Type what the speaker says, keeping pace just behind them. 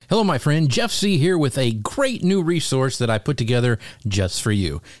Hello, my friend. Jeff C. here with a great new resource that I put together just for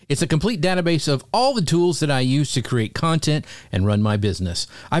you. It's a complete database of all the tools that I use to create content and run my business.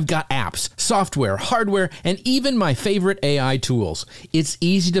 I've got apps, software, hardware, and even my favorite AI tools. It's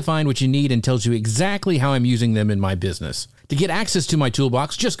easy to find what you need and tells you exactly how I'm using them in my business. To get access to my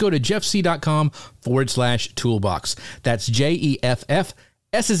toolbox, just go to jeffc.com/toolbox. That's JEFF.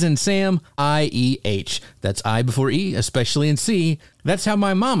 S as in Sam, I-E-H. That's I before E, especially in C. That's how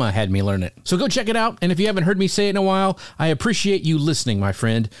my mama had me learn it. So go check it out, and if you haven't heard me say it in a while, I appreciate you listening, my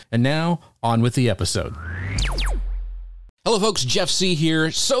friend. And now, on with the episode. Hello, folks. Jeff C.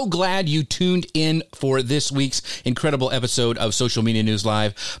 here. So glad you tuned in for this week's incredible episode of Social Media News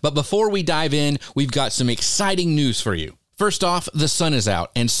Live. But before we dive in, we've got some exciting news for you. First off, the sun is out,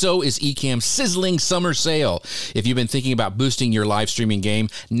 and so is Ecamm's sizzling summer sale. If you've been thinking about boosting your live streaming game,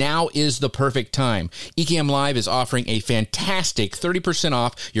 now is the perfect time. Ecamm Live is offering a fantastic 30%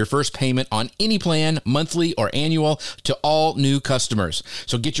 off your first payment on any plan, monthly or annual, to all new customers.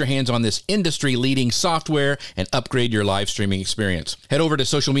 So get your hands on this industry-leading software and upgrade your live streaming experience. Head over to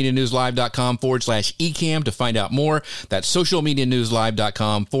socialmedianewslive.com/Ecamm to find out more. That's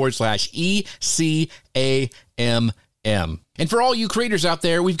socialmedianewslive.com/ECAMM. And for all you creators out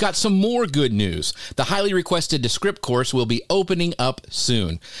there, we've got some more good news. The highly requested Descript course will be opening up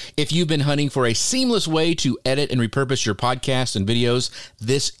soon. If you've been hunting for a seamless way to edit and repurpose your podcasts and videos,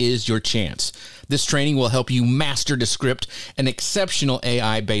 this is your chance. This training will help you master Descript, an exceptional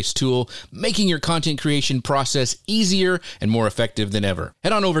AI-based tool, making your content creation process easier and more effective than ever.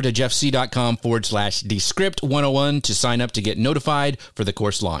 Head on over to jeffc.com/Descript 101 to sign up to get notified for the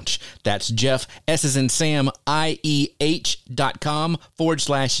course launch. That's Jeff, S as in Sam,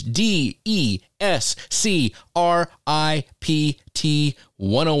 IEH.com/DESCRIPT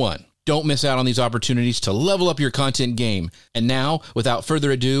 101. Don't miss out on these opportunities to level up your content game. And now, without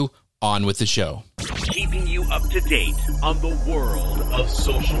further ado, on with the show. Keeping you up to date on the world of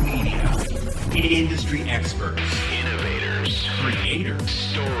social media. Industry experts, innovators, creators,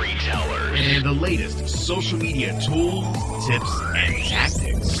 storytellers, and the latest social media tools, tips, and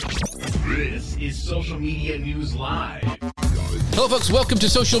tactics. This is Social Media News Live. Hello, folks. Welcome to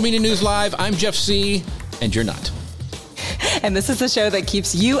Social Media News Live. I'm Jeff C., and you're not. And this is the show that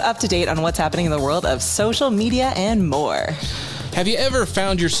keeps you up to date on what's happening in the world of social media and more. Have you ever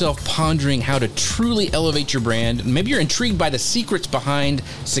found yourself pondering how to truly elevate your brand? Maybe you're intrigued by the secrets behind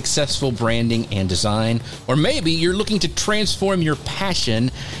successful branding and design, or maybe you're looking to transform your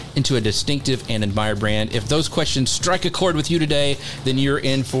passion into a distinctive and admired brand. If those questions strike a chord with you today, then you're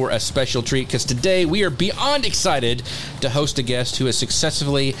in for a special treat, because today we are beyond excited to host a guest who has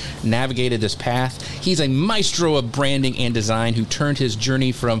successfully navigated this path. He's a maestro of branding and design who turned his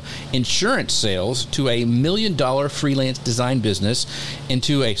journey from insurance sales to a $1 million freelance design business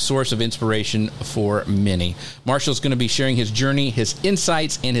into a source of inspiration for many. Marshall's going to be sharing his journey, his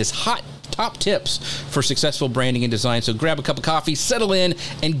insights, and his hot top tips for successful branding and design. So grab a cup of coffee, settle in,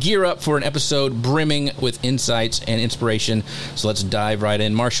 and gear up for an episode brimming with insights and inspiration. So let's dive right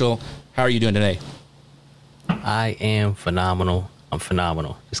in. Marshall, how are you doing today? I am phenomenal. I'm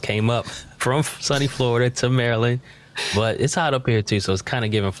phenomenal. Just came up from sunny Florida to Maryland, but it's hot up here too, so it's kind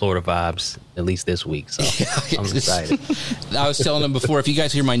of giving Florida vibes, at least this week. So I'm excited. I was telling them before, if you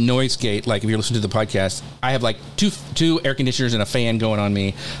guys hear my noise gate, like if you're listening to the podcast, I have like two air conditioners and a fan going on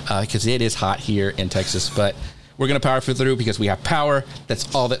me because it is hot here in Texas. But we're going to power through because we have power.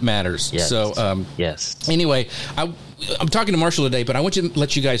 That's all that matters. Yes. So yes. Anyway, I'm talking to Marshall today, but I want to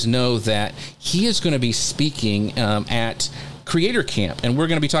let you guys know that he is going to be speaking at Creator Camp, and we're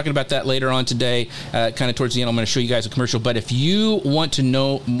going to be talking about that later on today. Kind of towards the end, I'm going to show you guys a commercial. But if you want to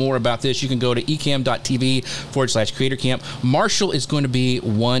know more about this, you can go to ecamm.tv/Creator Camp. Marshall is going to be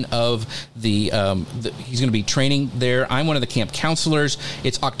one of he's going to be training there. I'm one of the camp counselors.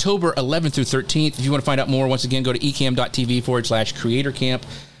 It's October 11th through 13th. If you want to find out more, once again, go to ecamm.tv/Creator Camp.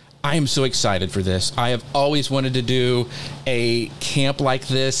 I am so excited for this. I have always wanted to do a camp like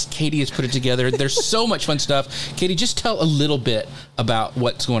this. Katie has put it together. There's so much fun stuff. Katie, just tell a little bit about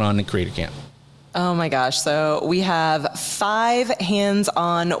what's going on in Creator Camp. Oh my gosh. So we have 5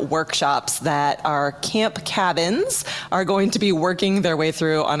 hands-on workshops that our camp cabins are going to be working their way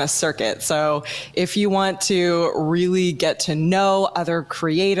through on a circuit. So if you want to really get to know other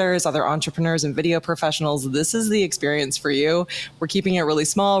creators, other entrepreneurs and video professionals, this is the experience for you. We're keeping it really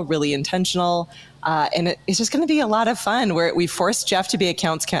small, really intentional. And it's just going to be a lot of fun. We forced Jeff to be a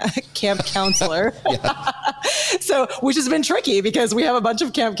camp counselor, so which has been tricky because we have a bunch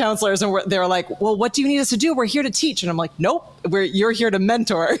of camp counselors and they're like, well, what do you need us to do? We're here to teach. And I'm like, nope, where you're here to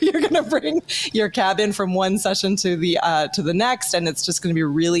mentor. You're going to bring your cabin from one session to the next, and it's just going to be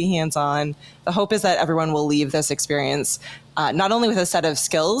really hands-on. The hope is that everyone will leave this experience not only with a set of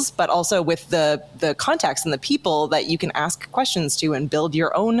skills, but also with the contacts and the people that you can ask questions to and build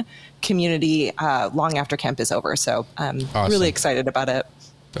your own community long after camp is over. So I'm really excited about it.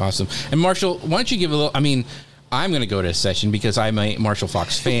 Awesome. And Marshall, why don't you give a little, I'm going to go to a session because I'm a Marshall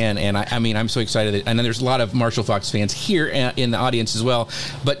Fox fan, and I'm so excited. And there's a lot of Marshall Fox fans here in the audience as well.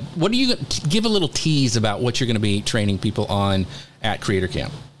 But what do you give a little tease about what you're going to be training people on at Creator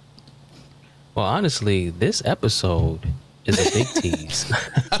Camp? Well, honestly, this episode is a big tease.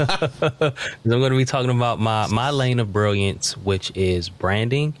 I'm going to be talking about my lane of brilliance, which is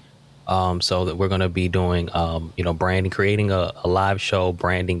branding. So that we're going to be doing, branding, creating a live show,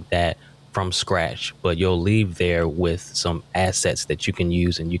 branding that from scratch, but you'll leave there with some assets that you can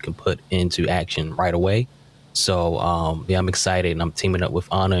use and you can put into action right away. So, I'm excited, and I'm teaming up with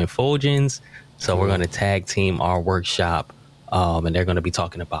Anna and Fulgens. So we're going to tag team our workshop, and they're going to be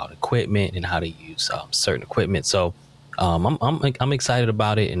talking about equipment and how to use certain equipment. So, I'm excited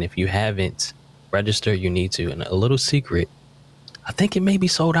about it. And if you haven't registered, you need to. And a little secret, I think it may be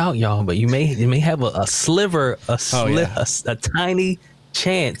sold out, y'all, but you may have a tiny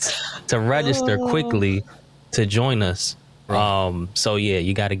chance to register quickly to join us. So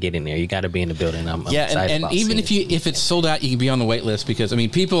you got to get in there. You got to be in the building. I'm excited and about even if it's sold out, you can be on the wait list because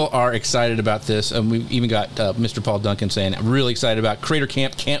people are excited about this. And we've even got Mr. Paul Duncan saying, I'm really excited about Creator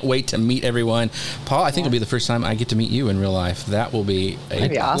Camp. Can't wait to meet everyone. Paul, I think it'll be the first time I get to meet you in real life. That will be a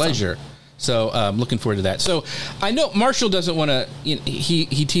pleasure. Awesome. So looking forward to that. So I know Marshall doesn't want to,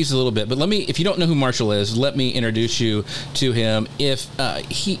 he teased a little bit, but if you don't know who Marshall is, let me introduce you to him. If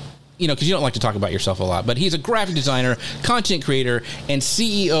because you don't like to talk about yourself a lot, but he's a graphic designer, content creator, and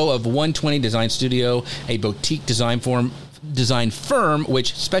CEO of 120 Design Studio, a boutique design firm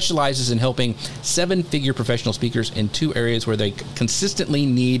which specializes in helping seven-figure professional speakers in two areas where they consistently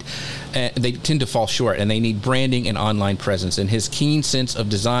they tend to fall short, and they need branding and online presence. And his keen sense of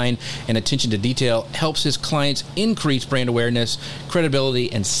design and attention to detail helps his clients increase brand awareness,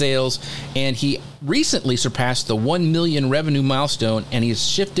 credibility, and sales. And he recently surpassed the 1 million revenue milestone, and he has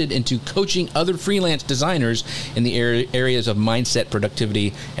shifted into coaching other freelance designers in the areas of mindset,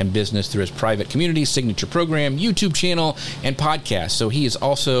 productivity, and business through his private community, signature program, YouTube channel, and podcast. So he is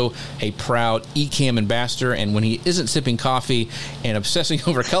also a proud Ecamm ambassador, and when he isn't sipping coffee and obsessing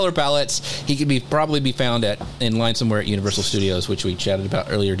over color palettes, he could probably be found in line somewhere at Universal Studios, which we chatted about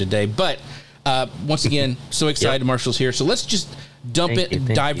earlier today. But once again, so excited Marshall's here. So let's just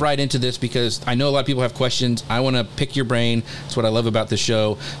dive right into this, because I know a lot of people have questions. I want to pick your brain. That's what I love about the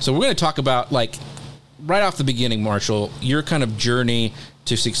show. So we're going to talk about, right off the beginning, Marshall, your kind of journey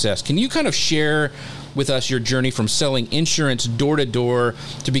to success. Can you kind of share with us your journey from selling insurance door to door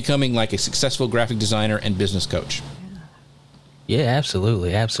to becoming a successful graphic designer and business coach? Yeah,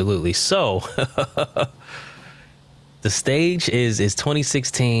 absolutely. Absolutely. So the stage is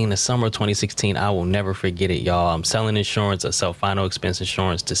 2016, the summer of 2016. I will never forget it, y'all. I'm selling insurance. I sell final expense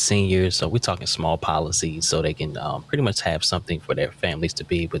insurance to seniors. So we're talking small policies so they can pretty much have something for their families to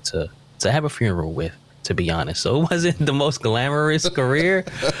be able to have a funeral with, to be honest. So it wasn't the most glamorous career,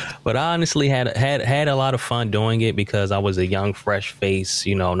 but I honestly had a lot of fun doing it because I was a young, fresh face,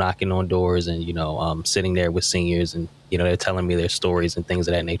 knocking on doors and, sitting there with seniors and, they're telling me their stories and things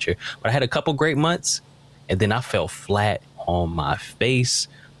of that nature. But I had a couple great months. And then I fell flat on my face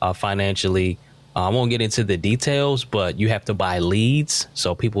financially. I won't get into the details, but you have to buy leads.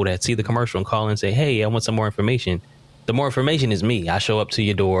 So people that see the commercial and call and say, hey, I want some more information. The more information is me. I show up to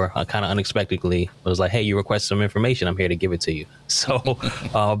your door kind of unexpectedly. I was like, hey, you request some information. I'm here to give it to you. So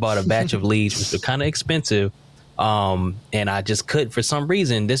I bought a batch of leads, which were kind of expensive. And I just for some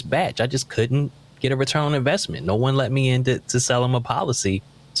reason, this batch, I just couldn't get a return on investment. No one let me in to sell them a policy.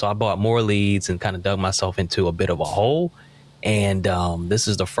 So I bought more leads and kind of dug myself into a bit of a hole. And this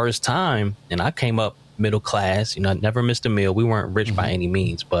is the first time, and I came up middle class, never missed a meal. We weren't rich by any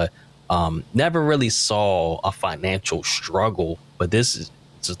means, but never really saw a financial struggle. But this is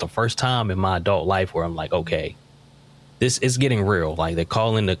the first time in my adult life where I'm like, okay, this is getting real. Like, they're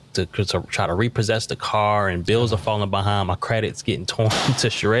calling to try to repossess the car, and bills are falling behind. My credit's getting torn to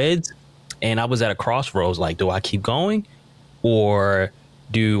shreds. And I was at a crossroads, like, do I keep going or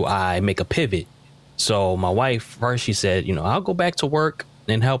do I make a pivot? So my wife, first, she said, I'll go back to work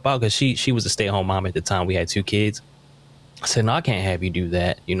and help out, because she was a stay-at-home mom at the time. We had 2 kids. I said, no, I can't have you do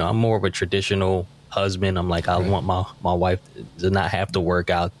that. I'm more of a traditional husband. I'm like, I want my wife to not have to work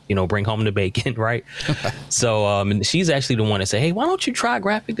out, bring home the bacon, right? So and she's actually the one that said, hey, why don't you try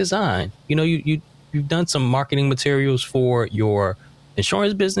graphic design? You you've done some marketing materials for your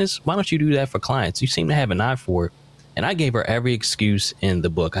insurance business. Why don't you do that for clients? You seem to have an eye for it. And I gave her every excuse in the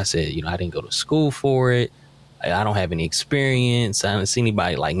book. I said, I didn't go to school for it. I don't have any experience. I don't see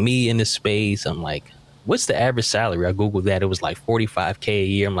anybody like me in this space. I'm like, what's the average salary? I Googled that. It was like $45K a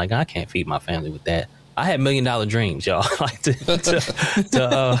year. I'm like, I can't feed my family with that. I had $1 million dreams, y'all, like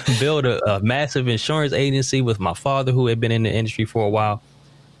to build a massive insurance agency with my father, who had been in the industry for a while.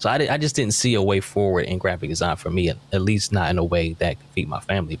 So I just didn't see a way forward in graphic design for me, at least not in a way that could feed my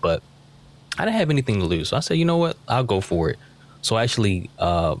family. But I didn't have anything to lose. So I said, you know what? I'll go for it. So I actually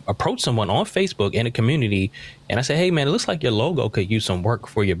approached someone on Facebook in a community, and I said, hey, man, it looks like your logo could use some work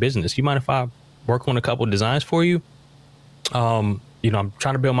for your business. You mind if I work on a couple of designs for you? I'm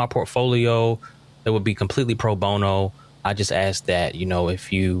trying to build my portfolio. That would be completely pro bono. I just ask that,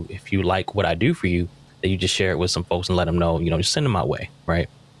 if you like what I do for you, that you just share it with some folks and let them know, just send them my way, right?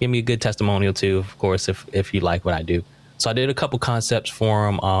 Give me a good testimonial too, of course, if you like what I do. So I did a couple concepts for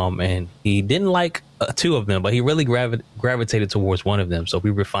him, and he didn't like 2 of them, but he really gravitated towards one of them. So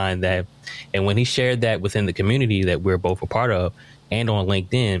we refined that. And when he shared that within the community that we're both a part of and on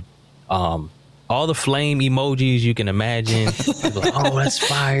LinkedIn, all the flame emojis you can imagine, like, oh, that's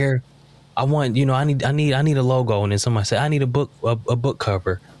fire. I want, I need a logo. And then somebody said, I need a book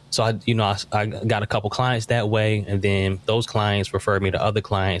cover. So I got a couple clients that way. And then those clients referred me to other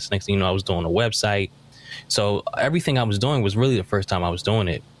clients. Next thing you know, I was doing a website. So everything I was doing was really the first time I was doing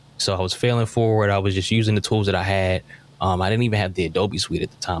it. So I was failing forward. I was just using the tools that I had. I didn't even have the Adobe suite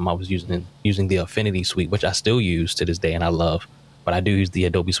at the time. I was using the Affinity suite, which I still use to this day and I love. But I do use the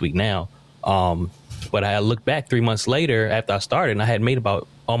Adobe suite now. But I looked back 3 months later after I started, and I had made about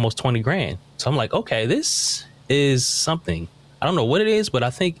almost 20 grand. So I'm like, okay, this is something. I don't know what it is, but I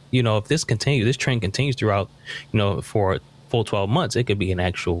think, if this trend continues throughout, for a full 12 months, it could be an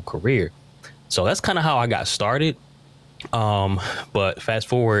actual career. So that's kind of how I got started. But fast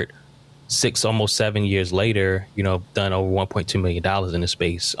forward 6, almost 7 years later, done over $1.2 million in the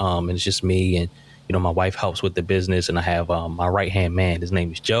space. And it's just me and, my wife helps with the business, and I have my right-hand man. His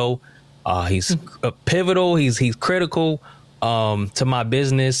name is Joe. He's pivotal. He's critical to my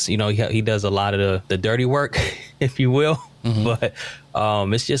business. He does a lot of the dirty work, if you will. Mm-hmm. But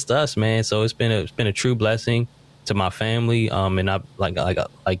it's just us, man. So it's been a true blessing to my family. And I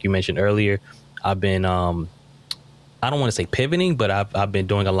like you mentioned earlier, I've been I don't want to say pivoting, but I've been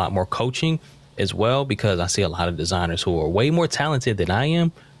doing a lot more coaching as well, because I see a lot of designers who are way more talented than I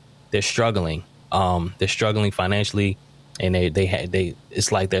am. They're struggling. They're struggling financially. And they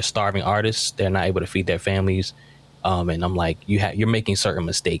it's like they're starving artists. They're not able to feed their families. And I'm like, you're making certain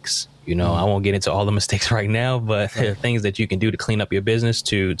mistakes. Mm-hmm. I won't get into all the mistakes right now, but there are things that you can do to clean up your business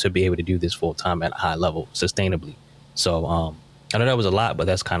to be able to do this full time at a high level sustainably. So I know that was a lot, but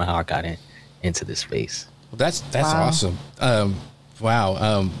that's kind of how I got into this space. Well, that's wow. Awesome.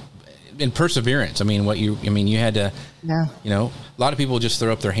 Wow. And perseverance. You had to. Yeah. A lot of people just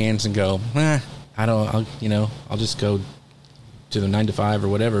throw up their hands and go, I'll just go to the 9 to 5 or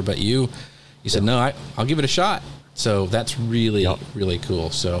whatever. But you said, no, I'll give it a shot. So that's really, really cool.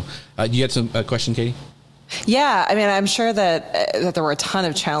 So you had some question, Katie? Yeah. I'm sure that there were a ton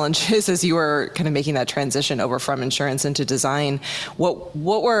of challenges as you were kind of making that transition over from insurance into design. What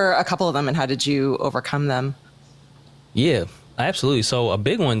were a couple of them, and how did you overcome them? Yeah, absolutely. So a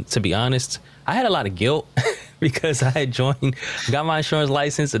big one, to be honest, I had a lot of guilt because I had got my insurance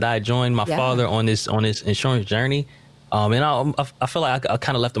license, and I had joined my father on this insurance journey. And I feel like I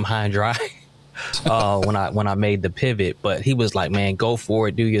kind of left him high and dry when I made the pivot. But he was like, man, go for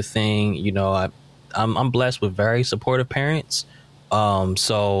it, do your thing. I'm blessed with very supportive parents.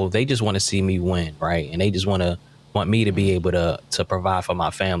 So they just want to see me win, right? And they just want me to be able to provide for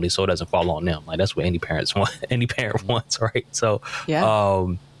my family, so it doesn't fall on them. Like, that's what any parent wants, right? So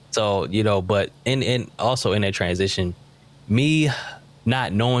but also in that transition, me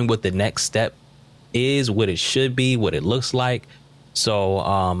not knowing what the next step is, what it should be, what it looks like. So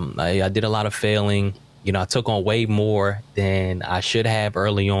I did a lot of failing. I took on way more than I should have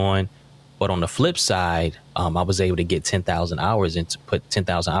early on. But on the flip side, I was able to get 10,000 hours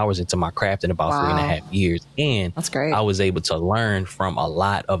into my craft in about 3.5 years. And that's great. I was able to learn from a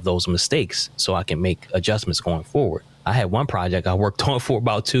lot of those mistakes so I can make adjustments going forward. I had one project I worked on for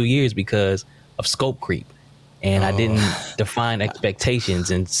about 2 years because of scope creep. And I didn't define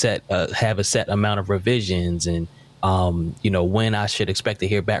expectations and have a set amount of revisions and, when I should expect to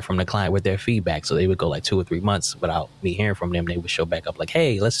hear back from the client with their feedback. So they would go like 2 or 3 months without me hearing from them. They would show back up like,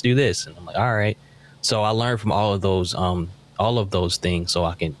 hey, let's do this. And I'm like, all right. So I learned from all of those things so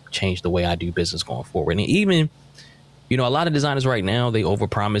I can change the way I do business going forward. And even, a lot of designers right now, they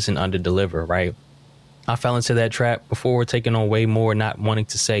overpromise and underdeliver, right? I fell into that trap before, taking on way more, not wanting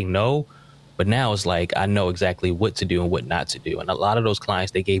to say no. But now it's like I know exactly what to do and what not to do. And a lot of those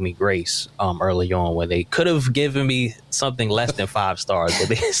clients, they gave me grace early on where they could have given me something less than 5 stars, but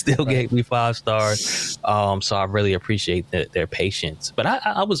they still gave me 5 stars. So I really appreciate their patience. But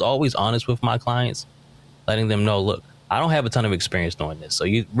I was always honest with my clients, letting them know, look, I don't have a ton of experience doing this. So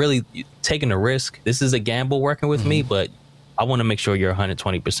you taking a risk. This is a gamble working with me, but I want to make sure you're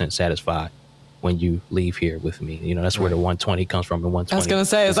 120% satisfied when you leave here with me. You know, that's where the 120 comes from. The 120. I was going to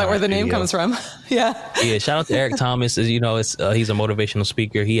say, is that where the name comes from? Yeah. Yeah. Shout out to Eric Thomas. As you know, he's a motivational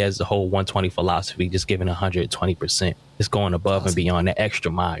speaker. He has the whole 120 philosophy, just giving 120%. It's going above and beyond that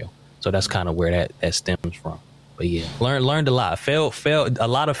extra mile. So that's kind of where that stems from. But yeah, learned a lot. Failed a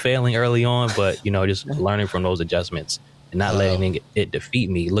lot of failing early on, but you know, just learning from those adjustments and not letting it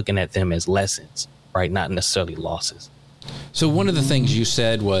defeat me, looking at them as lessons, right? Not necessarily losses. So one of the things you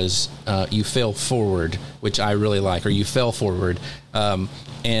said was you fail forward, which I really like, or you fell forward.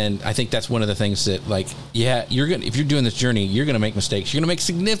 And I think that's one of the things that, like, yeah, if you're doing this journey, you're going to make mistakes. You're going to make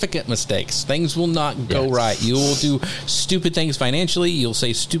significant mistakes. Things will not go right. You will do stupid things financially. You'll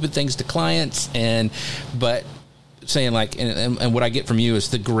say stupid things to clients. But saying like, and what I get from you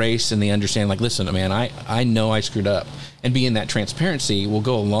is the grace and the understanding, like, listen, man, I know I screwed up. And being that transparency will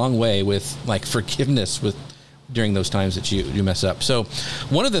go a long way with like forgiveness during those times that you mess up. So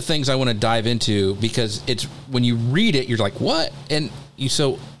one of the things I want to dive into, because it's when you read it, you're like, what? And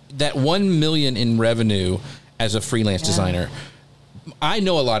so that 1 million in revenue as a freelance designer, I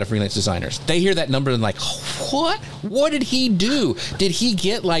know a lot of freelance designers. They hear that number and like, what? What did he do? Did he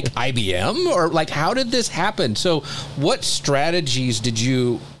get like IBM, or like, how did this happen? So what strategies did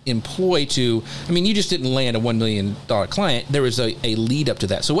you employ to, I mean, you just didn't land a $1 million client. There was a lead up to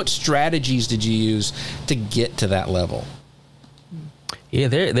that. So what strategies did you use to get to that level? Yeah,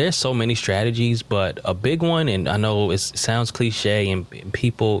 there's so many strategies, but a big one, and I know it sounds cliche and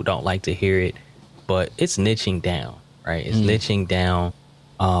people don't like to hear it, but it's niching down, right? It's niching down.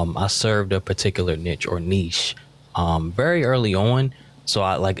 I served a particular niche or niche very early on. So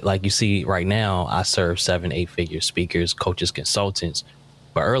I like you see right now, I serve 7-8 figure speakers, coaches, consultants.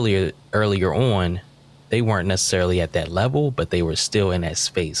 But earlier on, they weren't necessarily at that level, but they were still in that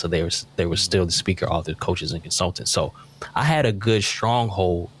space. So they were still the speaker, author, coaches, and consultants. So I had a good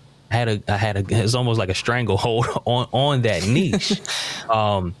stronghold. It's almost like a stranglehold on that niche.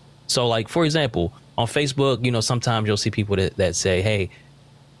 So like, for example, on Facebook, you know, sometimes you'll see people that say, hey,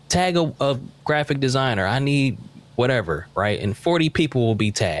 tag a graphic designer. I need whatever, right? And 40 people will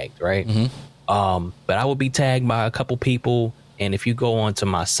be tagged, right? But I will be tagged by a couple people. And if you go onto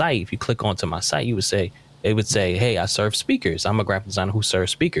my site, if you click onto my site, it would say, hey, I serve speakers. I'm a graphic designer who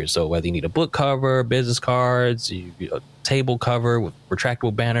serves speakers. So whether you need a book cover, business cards, a table cover with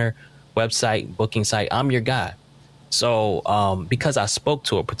retractable banner, website, booking site, I'm your guy. So because I spoke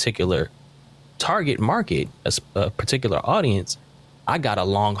to a particular target market, a particular audience, I got a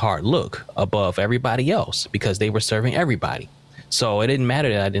long, hard look above everybody else because they were serving everybody. So it didn't matter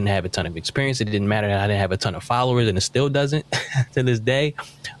that I didn't have a ton of experience. It didn't matter that I didn't have a ton of followers, and it still doesn't to this day.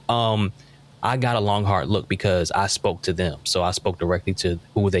 I got a long, hard look because I spoke to them. So I spoke directly to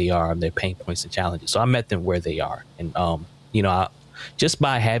who they are and their pain points and challenges. So I met them where they are. And, just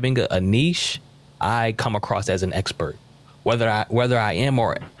by having a niche, I come across as an expert. Whether I am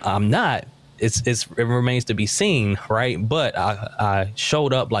or I'm not, it remains to be seen, right? But I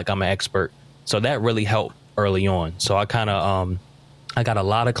showed up like I'm an expert. So that really helped early on. So I kind of I got a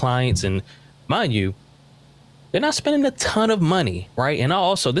lot of clients, and mind you, they're not spending a ton of money, right? And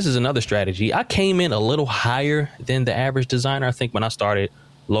this is another strategy. I came in a little higher than the average designer. I think when I started,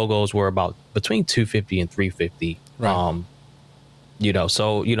 logos were about between $250 and $350. Right.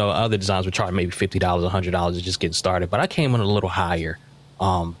 So other designers would charge maybe $50, $100 to just get started, but I came in a little higher.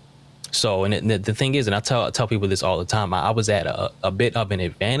 So the thing is, and I tell people this all the time, I was at a bit of an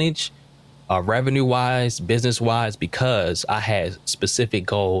advantage. Revenue-wise, business-wise, because I had specific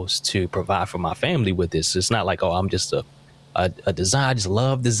goals to provide for my family with this. It's not like, I'm just a designer. I just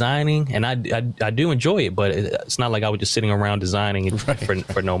love designing, and I do enjoy it, but it's not like I was just sitting around designing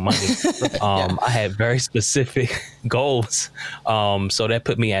for no money. I had very specific goals, so that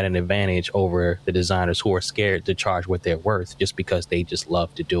put me at an advantage over the designers who are scared to charge what they're worth just because they just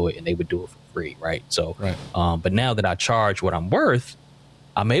love to do it and they would do it for free, right? So, but now that I charge what I'm worth,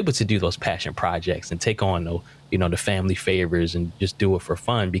 I'm able to do those passion projects and take on the family favors and just do it for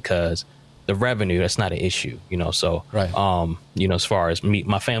fun because the revenue, that's not an issue, So, as far as me,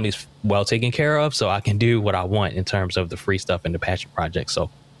 my family's well taken care of, so I can do what I want in terms of the free stuff and the passion projects. So,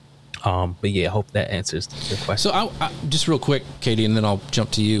 But yeah, I hope that answers your question. So I just real quick, Katie, and then I'll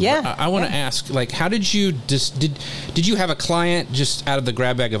jump to you. Yeah. I want to ask, like, how did you did you have a client just out of the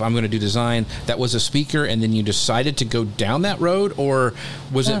grab bag of I'm going to do design that was a speaker, and then you decided to go down that road, or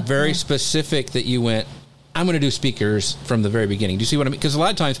was it very specific that you went, I'm going to do speakers from the very beginning? Do you see what I mean? Because a lot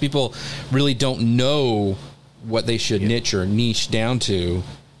of times people really don't know what they should niche down to,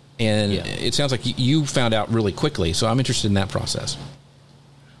 and it sounds like you found out really quickly. So I'm interested in that process.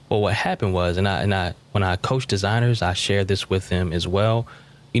 Well, what happened was, and I when I coach designers, I share this with them as well.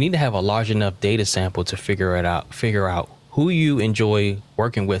 You need to have a large enough data sample to figure out who you enjoy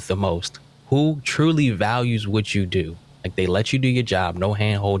working with the most, who truly values what you do. Like, they let you do your job, no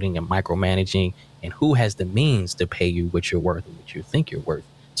hand holding and micromanaging, and who has the means to pay you what you're worth and what you think you're worth.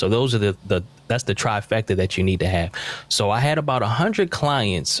 So those are that's the trifecta that you need to have. So I had about 100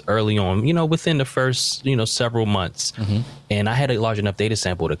 clients early on, within the first, several months. Mm-hmm. And I had a large enough data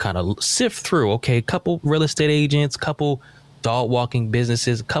sample to kind of sift through, okay, a couple real estate agents, couple dog walking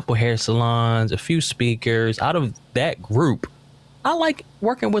businesses, a couple hair salons, a few speakers. Out of that group, I like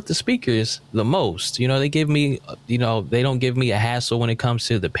working with the speakers the most. They give me, they don't give me a hassle when it comes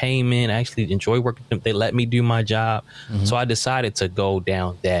to the payment. I actually enjoy working with them. They let me do my job. Mm-hmm. So I decided to go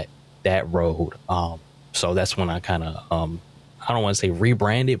down that road. So that's when I kind of, I don't want to say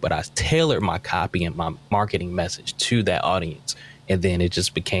rebranded, but I tailored my copy and my marketing message to that audience. And then it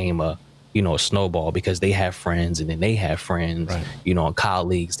just became a snowball, because they have friends, and then they have friends, right, and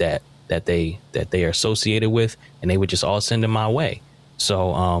colleagues that they are associated with, and they would just all send them my way.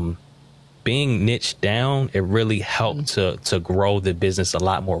 So being niched down, it really helped to grow the business a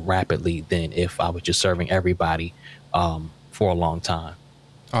lot more rapidly than if I was just serving everybody for a long time.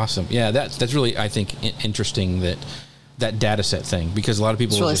 Awesome. Yeah, that's really, I think, interesting, that data set thing, because a lot of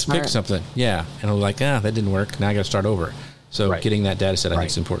people will just pick something. Yeah. And they're like, that didn't work. Now I got to start over. So getting that data set, I think,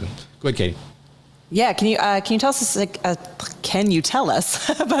 is important. Go ahead, Katie. Yeah. Can you tell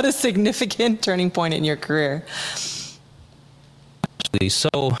us about a significant turning point in your career? So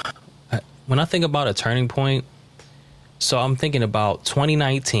when I think about a turning point, so I'm thinking about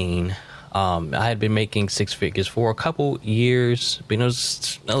 2019. I had been making six figures for a couple years, but it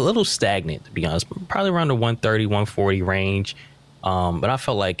was a little stagnant, to be honest, probably around the 130, 140 range. But I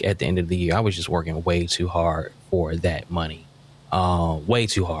felt like at the end of the year, I was just working way too hard for that money. Way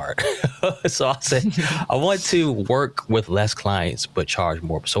too hard. So I said, I want to work with less clients, but charge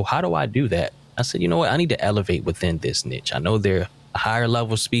more. So how do I do that? I said, you know what? I need to elevate within this niche. I know there are higher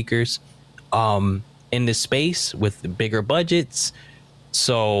level speakers in this space with the bigger budgets.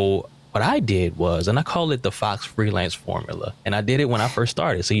 So what I did was, and I call it the Fox freelance formula, and I did it when I first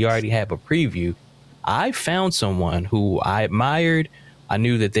started. So you already have a preview. I found someone who I admired. I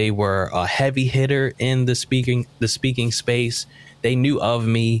knew that they were a heavy hitter in the speaking space. They knew of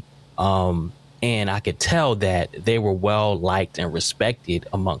me. And I could tell that they were well liked and respected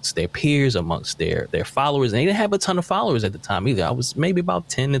amongst their peers, amongst their followers. And they didn't have a ton of followers at the time either. I was maybe about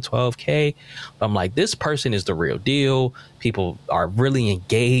 10 to 12K. But I'm like, this person is the real deal. People are really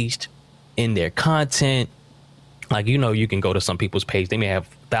engaged in their content. Like, you can go to some people's page. They may have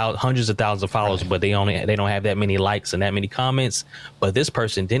hundreds of thousands of followers, but they don't have that many likes and that many comments. But this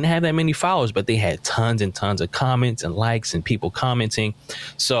person didn't have that many followers, but they had tons and tons of comments and likes and people commenting.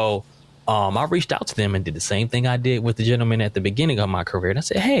 So I reached out to them and did the same thing I did with the gentleman at the beginning of my career. And I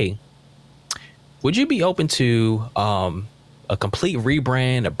said, hey, would you be open to a complete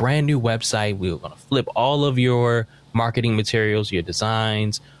rebrand, a brand new website? We were going to flip all of your marketing materials, your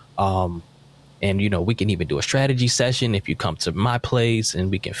designs. And, we can even do a strategy session if you come to my place,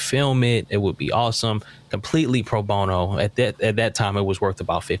 and we can film it. It would be awesome. Completely pro bono. At that time, it was worth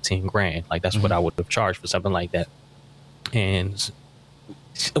about $15,000. Like, that's what I would have charged for something like that. And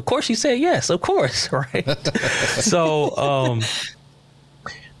of course she said yes, of course. Right. So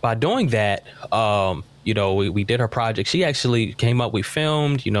by doing that, we did her project. She actually came up, we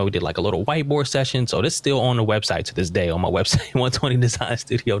filmed, we did like a little whiteboard session. So this is still on the website to this day, on my website,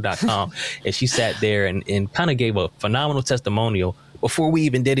 120designstudio.com. And she sat there and kind of gave a phenomenal testimonial before we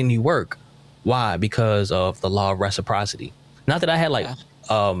even did any work. Why? Because of the law of reciprocity. Not that I had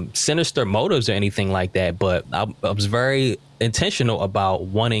sinister motives or anything like that, but I was very intentional about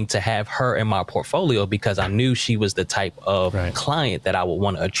wanting to have her in my portfolio, because I knew she was the type of client that I would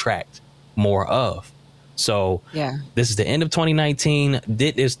want to attract more of. So this is the end of 2019.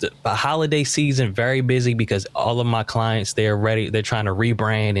 It's the holiday season, very busy, because all of my clients, they're ready. They're trying to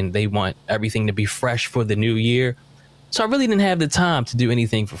rebrand and they want everything to be fresh for the new year. So I really didn't have the time to do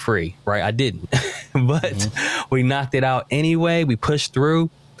anything for free, right? I didn't, but we knocked it out anyway. We pushed through.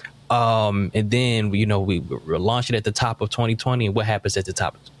 And then, we launched it at the top of 2020. And what happens at the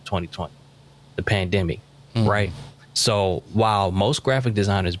top of 2020? The pandemic, right? So while most graphic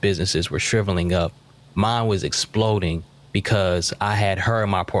designers' businesses were shriveling up, mine was exploding because I had her in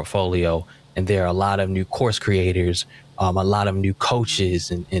my portfolio. And there are a lot of new course creators, a lot of new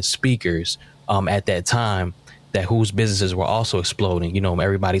coaches and speakers at that time whose businesses were also exploding.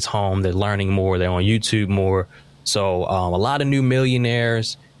 Everybody's home. They're learning more. They're on YouTube more. So a lot of new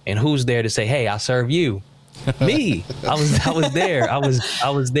millionaires. And who's there to say, hey, I'll serve you? Me. I was there. I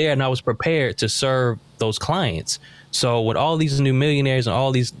was there and I was prepared to serve those clients. So with all these new millionaires and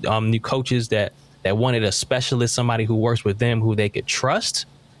all these new coaches that wanted a specialist, somebody who works with them, who they could trust.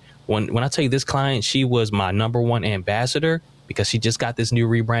 When I tell you this client, she was my number one ambassador because she just got this new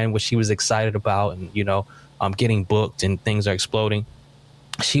rebrand, which she was excited about, and, getting booked and things are exploding.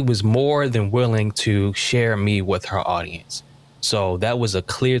 She was more than willing to share me with her audience. So that was a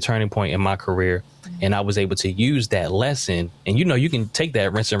clear turning point in my career. And I was able to use that lesson. And, you can take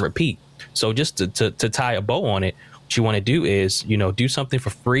that, rinse and repeat. So just to tie a bow on it, what you want to do is, do something for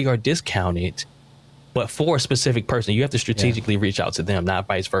free or discount it. But for a specific person, you have to strategically reach out to them, not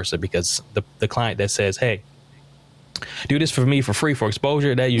vice versa, because the client that says, hey, do this for me for free for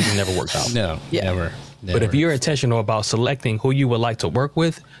exposure, that usually never works out. No, never. But if you're intentional about selecting who you would like to work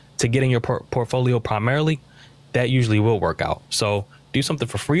with to get in your portfolio primarily, that usually will work out. So do something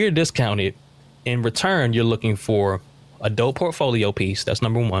for free or discount it. In return, you're looking for a dope portfolio piece. That's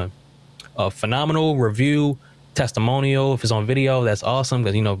number one. A phenomenal review, testimonial. If it's on video, that's awesome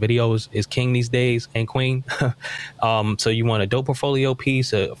because, video is king these days and queen. So you want a dope portfolio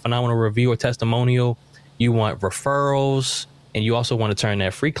piece, a phenomenal review or testimonial. You want referrals, and you also want to turn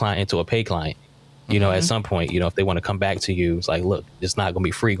that free client into a paid client. At some point, if they want to come back to you, it's like, look, it's not going to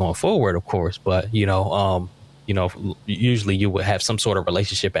be free going forward, of course, but usually you would have some sort of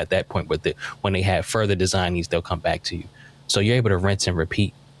relationship at that point with it. When they have further design needs, they'll come back to you. So you're able to rinse and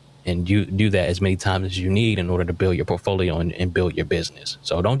repeat, and you do that as many times as you need in order to build your portfolio and build your business.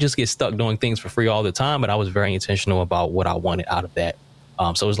 So don't just get stuck doing things for free all the time. But I was very intentional about what I wanted out of that.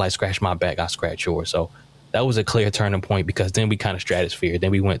 So it was like, scratch my back, I scratch yours. So that was a clear turning point, because then we kind of stratosphere. Then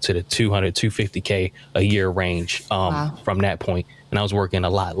we went to the 200, 250K a year range from that point. And I was working a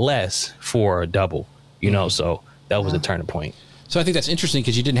lot less for a double, so that was a turning point. So I think that's interesting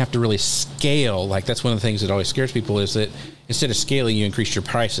because you didn't have to really scale. Like, that's one of the things that always scares people, is that instead of scaling, you increased your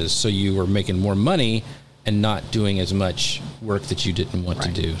prices. So you were making more money and not doing as much work that you didn't want to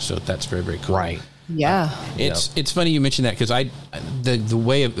do. So that's very, very cool. Right. Yeah. It's funny you mentioned that, because the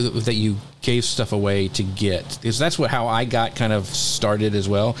way that you gave stuff away to get, because that's how I got kind of started as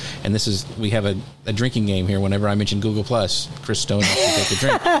well. And we have a drinking game here. Whenever I mention Google Plus, Chris Stone has to take a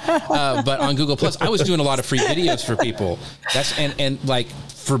drink. But on Google Plus, I was doing a lot of free videos for people. And like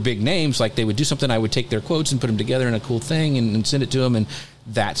for big names, like they would do something, I would take their quotes and put them together in a cool thing and send it to them. And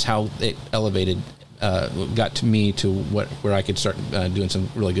that's how it elevated. Got to me to where I could start doing some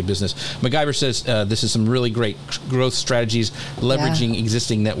really good business. MacGyver says this is some really great growth strategies. Leveraging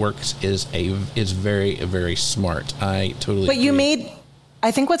existing networks is very, very smart. I totally. But agree. I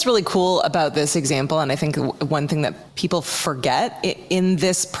think what's really cool about this example, and I think one thing that people forget in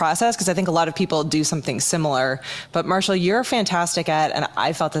this process, because I think a lot of people do something similar, but Marshall, you're fantastic at, and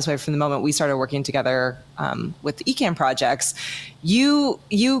I felt this way from the moment we started working together with the Ecamm projects. You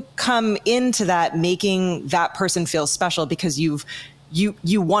come into that making that person feel special because you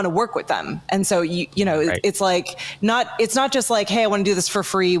want to work with them. And so, right. It's not just like, hey, I want to do this for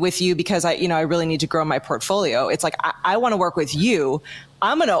free with you because I really need to grow my portfolio. It's like, I want to work with you.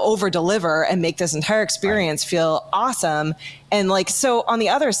 I'm going to over deliver and make this entire experience feel awesome. And like, so on the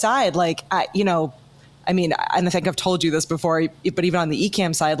other side, like, and I think I've told you this before, but even on the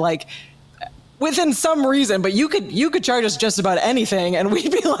Ecamm side, like, within some reason, but you could charge us just about anything. And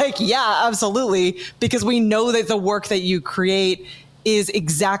we'd be like, yeah, absolutely. Because we know that the work that you create is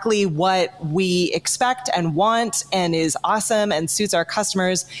exactly what we expect and want and is awesome and suits our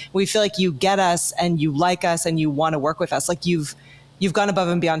customers. We feel like you get us and you like us and you want to work with us. Like you've gone above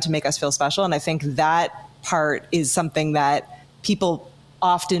and beyond to make us feel special. And I think that part is something that people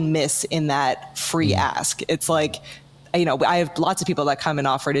often miss in that free ask. It's like, I have lots of people that come and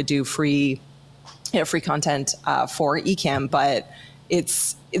offer to do free content for Ecamm, but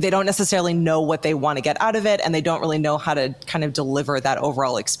they don't necessarily know what they want to get out of it, and they don't really know how to kind of deliver that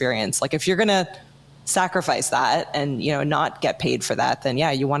overall experience. Like if you're going to sacrifice that and not get paid for that, then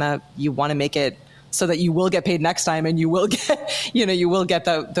yeah, you want to make it so that you will get paid next time, and you will get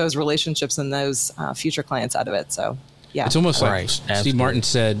those relationships and those future clients out of it. So yeah, it's almost like Steve Martin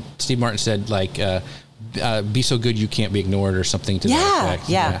said like be so good you can't be ignored or something to that effect.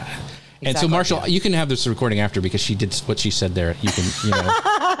 Yeah. And Exactly. so, Marshall, you can have this recording after because she did what she said there. You can,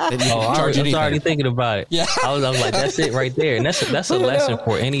 I was already thinking about it. Yeah. I was like, that's it right there. And that's a lesson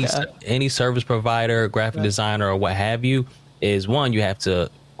for any service provider, graphic designer, or what have you. Is one, you have to,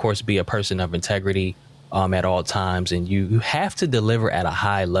 of course, be a person of integrity at all times, and you have to deliver at a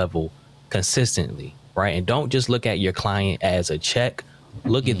high level consistently, right? And don't just look at your client as a check.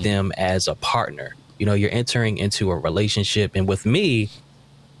 Look at them as a partner. You're entering into a relationship, and with me,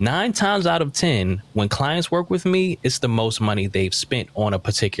 9 times out of 10, when clients work with me, it's the most money they've spent on a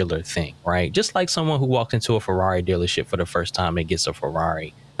particular thing, right? Just like someone who walked into a Ferrari dealership for the first time and gets a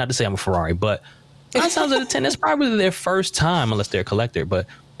Ferrari. Not to say I'm a Ferrari, but 9 times out of 10, that's probably their first time, unless they're a collector. But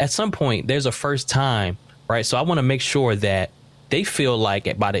at some point, there's a first time, right? So I want to make sure that they feel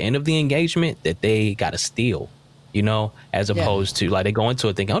like by the end of the engagement that they got a steal, as opposed to like they go into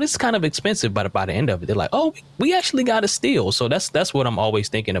it thinking, oh, this is kind of expensive. But by the end of it, they're like, oh, we actually got a steal. So that's what I'm always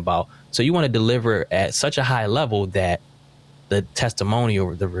thinking about. So you want to deliver at such a high level that the testimonial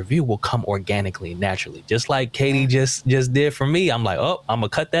or the review will come organically, naturally, just like Katie just did for me. I'm like, oh, I'm gonna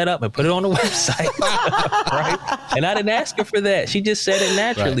cut that up and put it on the website, right? And I didn't ask her for that; she just said it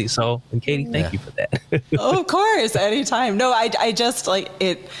naturally. Right. So, and Katie, thank you for that. Of course, anytime. No, I just like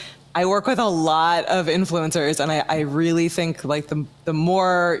it. I work with a lot of influencers, and I really think like the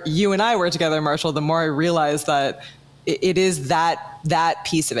more you and I were together, Marshall, the more I realized that it is that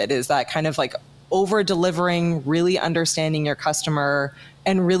piece of it is that kind of like over delivering, really understanding your customer,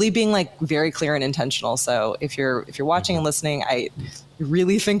 and really being like very clear and intentional. So if you're watching and listening, I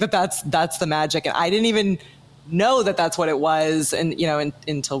really think that's the magic. And I didn't even know that that's what it was, and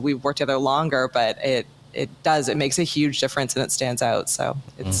until we worked together longer. But it makes a huge difference, and it stands out. So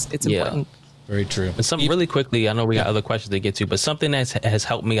it's important. Very true. And something really quickly, I know we got other questions to get to, but something that has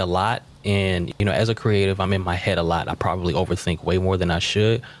helped me a lot. And, as a creative, I'm in my head a lot. I probably overthink way more than I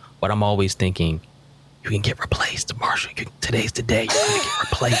should, but I'm always thinking, you can get replaced, Marshall. Today's the day. You're going to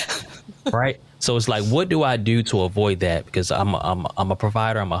get replaced. Right. So it's like, what do I do to avoid that? Because I'm a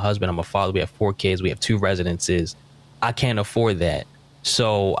provider. I'm a husband. I'm a father. We have 4 kids. We have 2 residences. I can't afford that.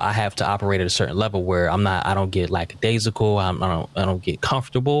 So I have to operate at a certain level where I don't get lackadaisical. I don't get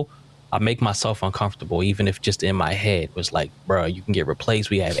comfortable. I make myself uncomfortable, even if just in my head was like, bro, you can get replaced.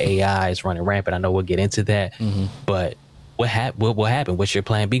 We have AIs running rampant. I know we'll get into that, but what will happen? What's your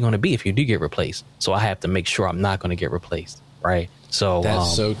plan B going to be if you do get replaced? So I have to make sure I'm not going to get replaced. Right. So,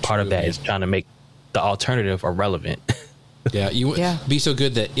 part of that is trying to make the alternative irrelevant. Be so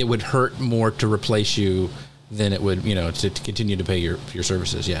good that it would hurt more to replace you than it would, to continue to pay your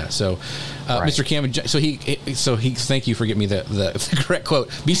services. Yeah. So, right. Mr. Cam, so he thank you for getting me the correct quote.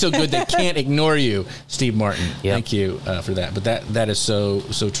 Be so good they can't ignore you, Steve Martin. Yep. Thank you for that. But that is so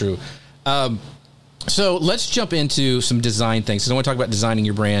true. So let's jump into some design things. So I want to talk about designing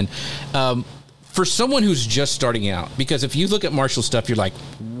your brand. For someone who's just starting out, because if you look at Marshall's stuff, you're like,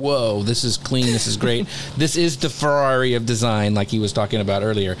 whoa, this is clean. This is great. This is the Ferrari of design, like he was talking about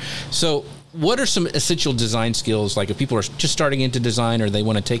earlier. So what are some essential design skills? Like if people are just starting into design or they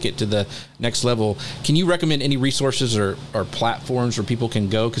want to take it to the next level, can you recommend any resources or platforms where people can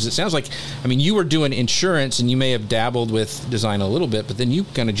go? Because it sounds like, you were doing insurance and you may have dabbled with design a little bit, but then you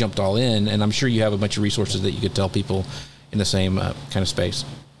kind of jumped all in, and I'm sure you have a bunch of resources that you could tell people in the same kind of space.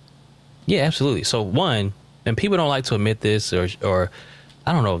 Yeah, absolutely. So one, and people don't like to admit this or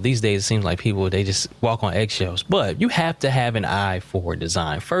I don't know, these days it seems like people, they just walk on eggshells, but you have to have an eye for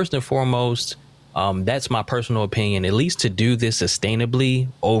design. First and foremost, that's my personal opinion, at least to do this sustainably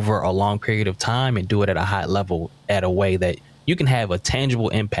over a long period of time and do it at a high level at a way that you can have a tangible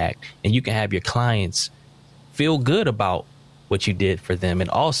impact and you can have your clients feel good about what you did for them and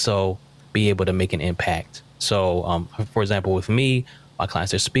also be able to make an impact. So, for example, with me, my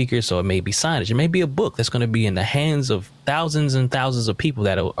clients are speakers, so it may be signage. It may be a book that's going to be in the hands of thousands and thousands of people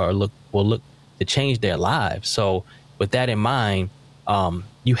that will look to change their lives. So with that in mind,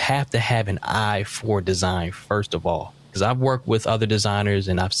 you have to have an eye for design, first of all, because I've worked with other designers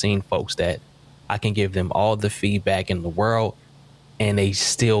and I've seen folks that I can give them all the feedback in the world and they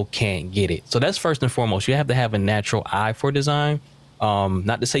still can't get it. So that's first and foremost. You have to have a natural eye for design.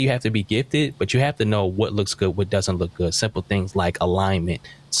 Not to say you have to be gifted, but you have to know what looks good, what doesn't look good. Simple things like alignment,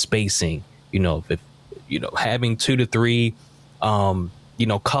 spacing, having 2 to 3,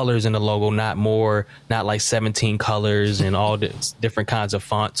 colors in the logo, not like 17 colors and all the different kinds of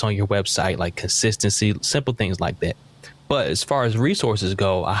fonts on your website, like consistency, simple things like that. But as far as resources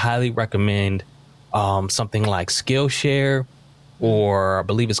go, I highly recommend something like Skillshare, or I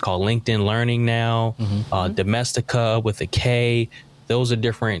believe it's called LinkedIn Learning now, Domestika with a K. those are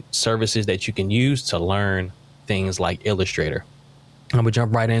different services that you can use to learn things like Illustrator. I'm gonna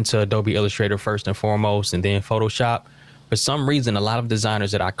jump right into Adobe Illustrator first and foremost, and then Photoshop. For some reason, a lot of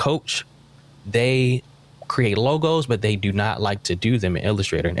designers that I coach, they create logos, but they do not like to do them in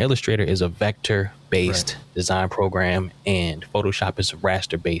Illustrator. And Illustrator is a vector-based design program, and Photoshop is a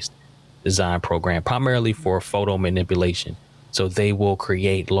raster-based design program, primarily for photo manipulation. So they will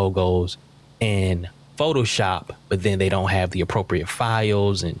create logos in Photoshop, but then they don't have the appropriate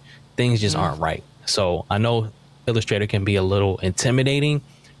files and things just aren't right. So I know Illustrator can be a little intimidating,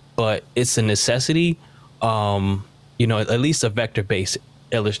 but it's a necessity. At least a vector-based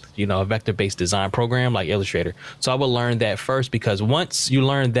a vector-based design program like Illustrator. So I will learn that first, because once you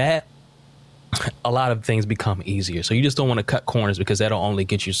learn that, a lot of things become easier. So you just don't want to cut corners, because that'll only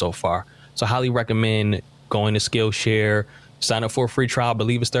get you so far. So I highly recommend going to Skillshare, sign up for a free trial,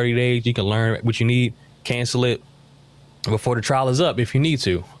 believe it's 30 days. You can learn what you need, cancel it before the trial is up if you need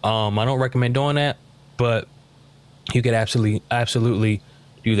to. I don't recommend doing that, but you could absolutely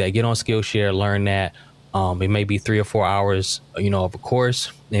do that. Get on Skillshare, learn that. It may be 3 or 4 hours, of a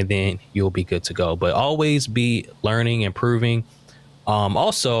course, and then you'll be good to go. But always be learning, improving.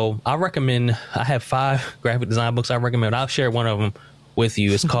 Also, I have 5 graphic design books I recommend. I'll share one of them with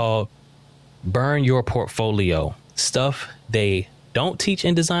you. It's called Burn Your Portfolio: Stuff They Don't Teach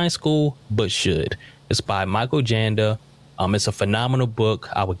in Design School, but Should. It's by Michael Janda. It's a phenomenal book.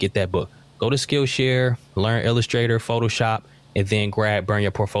 I would get that book. Go to Skillshare, learn Illustrator, Photoshop, and then grab Burn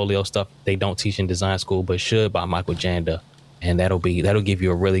Your Portfolio: Stuff They Don't Teach in Design School, but Should by Michael Janda. And that'll give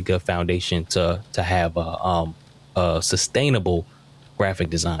you a really good foundation to have a sustainable graphic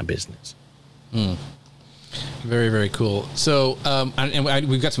design business. Very, very cool. So,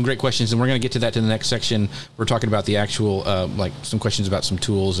 we've got some great questions, and we're going to get to that in the next section. We're talking about the actual, some questions about some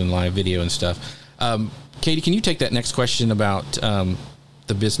tools and live video and stuff. Katie, can you take that next question about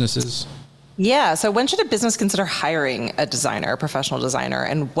the businesses? Yeah. So when should a business consider hiring a designer, a professional designer,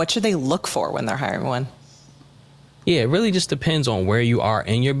 and what should they look for when they're hiring one? Yeah, it really just depends on where you are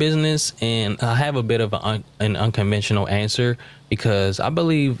in your business. And I have a bit of an unconventional answer, because I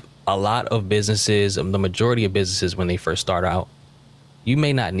believe a lot of businesses, the majority of businesses, when they first start out, you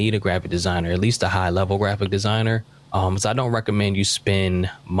may not need a graphic designer, at least a high level graphic designer. So I don't recommend you spend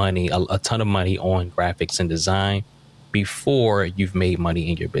money, a ton of money on graphics and design before you've made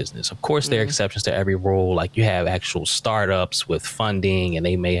money in your business. Of course, there are exceptions to every rule. Like, you have actual startups with funding, and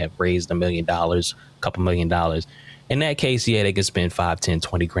they may have raised $1 million, a couple $1 million. In that case, yeah, they could spend 5, 10,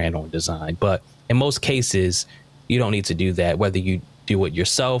 20 grand on design. But in most cases, you don't need to do that, whether you do it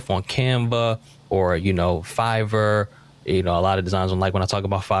yourself on Canva or, Fiverr. A lot of designers don't like when I talk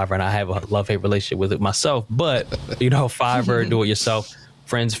about Fiverr, and I have a love-hate relationship with it myself. But, Fiverr, do it yourself,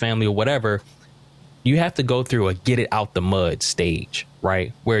 friends, family, or whatever. You have to go through a get it out the mud stage,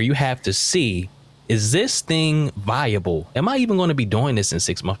 right? Where you have to see, is this thing viable? Am I even going to be doing this in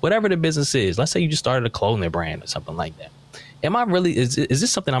 6 months? Whatever the business is. Let's say you just started a clothing brand or something like that. Is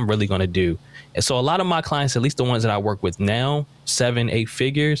this something I'm really going to do? And so a lot of my clients, at least the ones that I work with now, 7, 8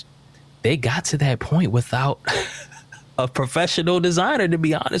 figures, they got to that point without a professional designer, to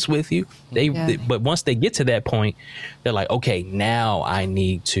be honest with you. But once they get to that point, they're like, okay, now I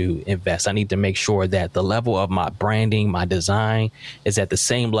need to invest. I need to make sure that the level of my branding, my design is at the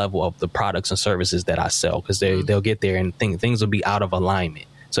same level of the products and services that I sell, because they'll get there and things will be out of alignment.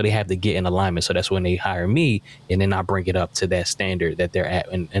 So they have to get in alignment. So that's when they hire me, and then I bring it up to that standard that they're at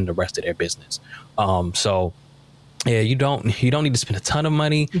in the rest of their business. Yeah, you don't need to spend a ton of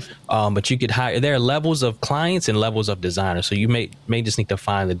money, but you could hire. There are levels of clients and levels of designers. So you may just need to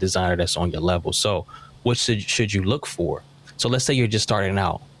find the designer that's on your level. So what should you look for? So let's say you're just starting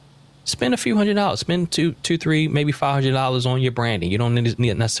out. Spend a few $100s. Spend $2, $3, maybe $500 on your branding. You don't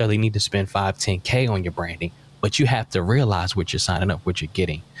necessarily need to spend $5, $10K on your branding, but you have to realize what you're signing up, what you're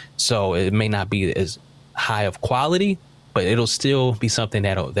getting. So it may not be as high of quality, but it'll still be something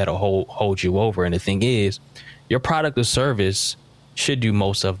that'll hold you over. And the thing is, your product or service should do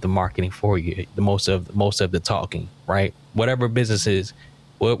most of the marketing for you, the most of the talking, right? Whatever your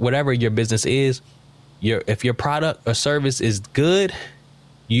business is, if your product or service is good,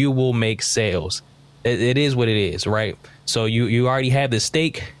 you will make sales. It is what it is, right? So you already have the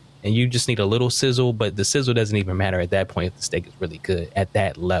steak, and you just need a little sizzle, but the sizzle doesn't even matter at that point if the steak is really good at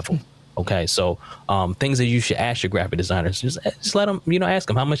that level. Okay, so things that you should ask your graphic designers, just let them, ask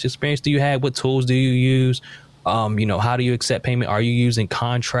them, how much experience do you have? What tools do you use? How do you accept payment? Are you using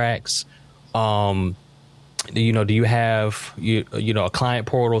contracts? Do you have a client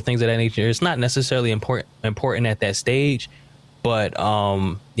portal, things of that nature? It's not necessarily important at that stage, but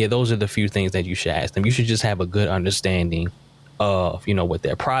those are the few things that you should ask them. You should just have a good understanding of, what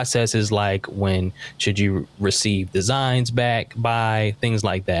their process is like, when should you receive designs back by, things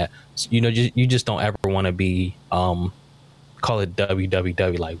like that. So, you just don't ever want to be, call it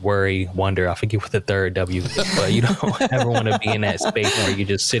WWW, like worry, wonder. I forget what the third W is, but you don't ever want to be in that space where you're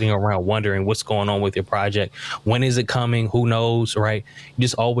just sitting around wondering what's going on with your project. When is it coming? Who knows, right? You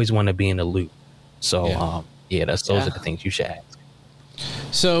just always want to be in the loop. So, those are the things you should ask.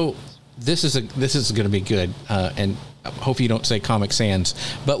 So this is going to be good, and I hope you don't say Comic Sans.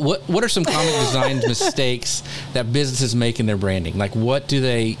 But what are some comic design mistakes that businesses make in their branding? Like, what do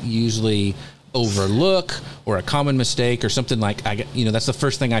they usually overlook, or a common mistake, or something like, that's the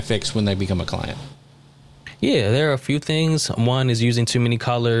first thing I fix when they become a client? Yeah, there are a few things. One is using too many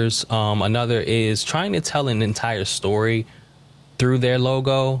colors. Another is trying to tell an entire story through their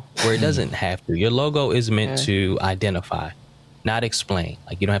logo, where it doesn't have to. Your logo is meant to identify, not explain.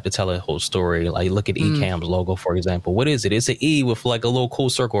 Like, you don't have to tell a whole story. Like, look at Ecamm's logo, for example. What is it? It's an E with like a little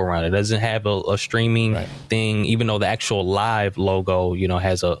cool circle around it. It doesn't have a streaming thing, even though the actual live logo,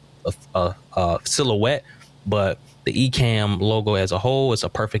 has a silhouette. But the Ecamm logo as a whole is a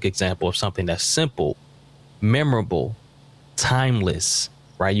perfect example of something that's simple, memorable, timeless,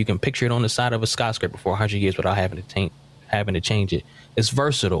 right? You can picture it on the side of a skyscraper for 100 years without having to change it. It's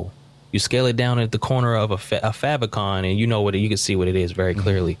versatile. You scale it down at the corner of a favicon, and you can see what it is very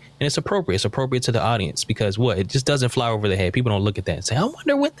clearly. And it's appropriate. It's appropriate to the audience, because it just doesn't fly over the head. People don't look at that and say, I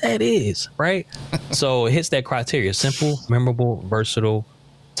wonder what that is, right? So it hits that criteria: simple, memorable, versatile,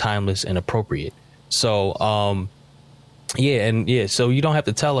 timeless, and appropriate. So, so you don't have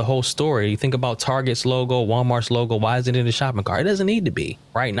to tell a whole story. You think about Target's logo, Walmart's logo. Why is it in the shopping cart? It doesn't need to be,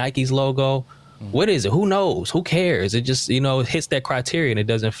 right? Nike's logo. What is it? Who knows? Who cares? It just, it hits that criteria, and it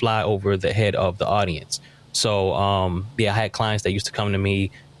doesn't fly over the head of the audience. So, I had clients that used to come to me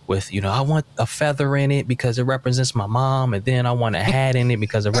with, I want a feather in it because it represents my mom. And then I want a hat in it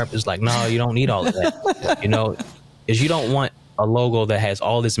because it represents, like, no, you don't need all of that. Is you don't want a logo that has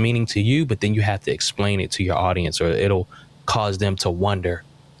all this meaning to you, but then you have to explain it to your audience, or it'll cause them to wonder.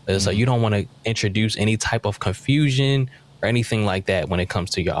 So you don't want to introduce any type of confusion or anything like that when it comes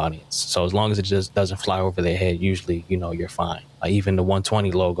to your audience. So as long as it just doesn't fly over their head, usually, you're fine. Like, even the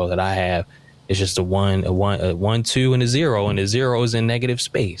 120 logo that I have is just a 1, 2, and a 0, and the 0 is in negative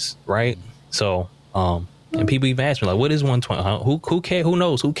space, right? So, and people even ask me, like, what is 120? Who cares? Who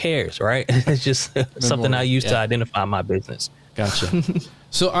knows? Who cares, right? It's just something I use to identify my business. Gotcha.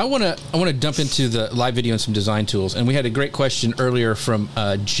 So I want to dump into the live video and some design tools. And we had a great question earlier from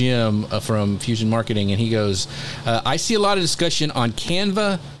Jim from Fusion Marketing, and he goes, I see a lot of discussion on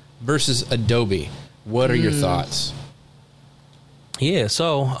Canva versus Adobe. What are your thoughts? Yeah,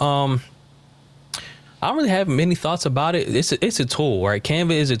 so I don't really have many thoughts about it. It's a tool, right?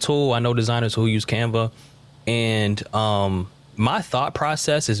 Canva is a tool. I know designers who use Canva, and my thought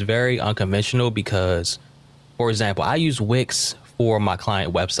process is very unconventional because, for example, I use Wix for my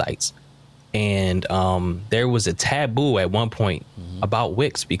client websites, and there was a taboo at one point about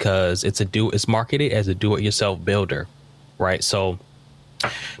Wix because it's marketed as a do-it-yourself builder, right? So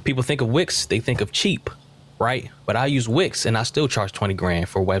people think of Wix, they think of cheap, right? But I use Wix and I still charge $20,000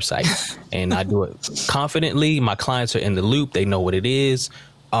 for a website, and I do it confidently. My clients are in the loop; they know what it is.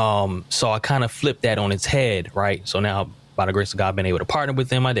 So I kind of flipped that on its head, right? So now, by the grace of God, I've been able to partner with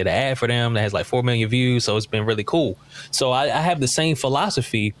them. I did an ad for them that has like 4 million views. So it's been really cool. So I have the same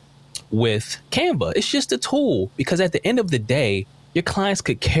philosophy with Canva. It's just a tool, because at the end of the day, your clients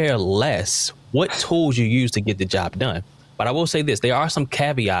could care less what tools you use to get the job done. But I will say this, there are some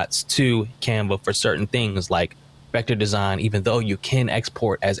caveats to Canva for certain things like vector design, even though you can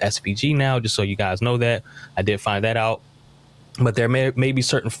export as SVG now, just so you guys know that. I did find that out. But there may be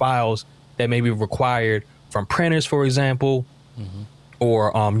certain files that may be required from printers, for example,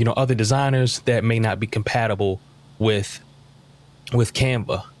 or other designers that may not be compatible with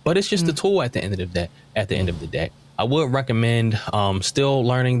Canva. But it's just a tool at the end of the day. I would recommend still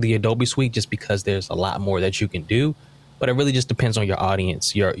learning the Adobe Suite, just because there's a lot more that you can do. But it really just depends on your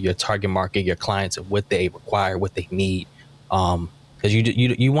audience, your target market, your clients, and what they require, what they need. Because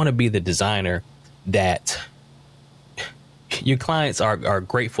you want to be the designer that your clients are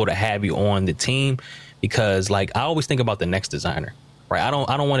grateful to have you on the team. Because, like, I always think about the next designer, right? I don't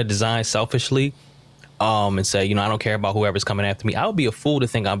want to design selfishly and say, I don't care about whoever's coming after me. I would be a fool to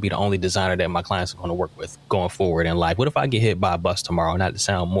think I'll be the only designer that my clients are going to work with going forward in life. What if I get hit by a bus tomorrow? Not to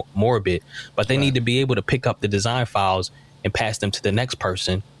sound morbid, but they need to be able to pick up the design files and pass them to the next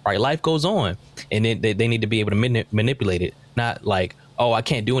person, right? Life goes on, and they need to be able to manipulate it. Not like, oh, I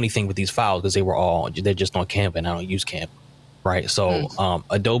can't do anything with these files because they're just on Canva and I don't use Canva. right? So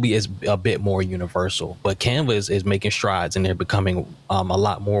Adobe is a bit more universal, but Canva is making strides, and they're becoming a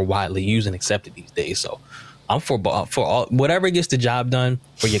lot more widely used and accepted these days. So I'm for all, whatever gets the job done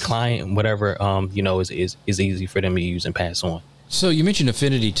for your client, and whatever is easy for them to use and pass on. So you mentioned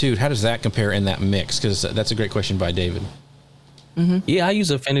Affinity too. How does that compare in that mix? Because that's a great question by David. Mm-hmm. Yeah, I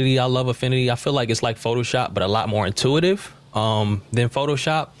use Affinity. I love Affinity. I feel like it's like Photoshop, but a lot more intuitive than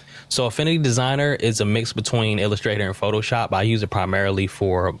Photoshop. So Affinity Designer is a mix between Illustrator and Photoshop. I use it primarily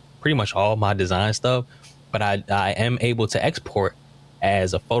for pretty much all my design stuff, but I am able to export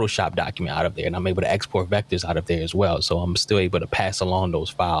as a Photoshop document out of there, and I'm able to export vectors out of there as well. So I'm still able to pass along those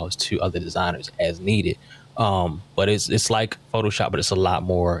files to other designers as needed. But it's like Photoshop, but it's a lot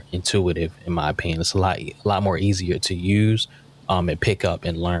more intuitive, in my opinion. It's a lot more easier to use and pick up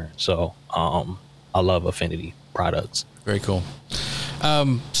and learn. So I love Affinity products. Very cool.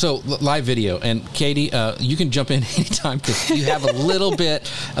 So live video, and Katie, you can jump in anytime because you have a little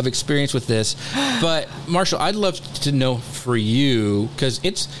bit of experience with this. But Marshall, I'd love to know for you, because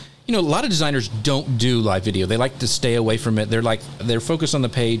it's, a lot of designers don't do live video. They like to stay away from it. They're focused on the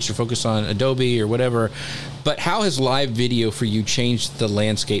page, they're focused on Adobe or whatever. But how has live video for you changed the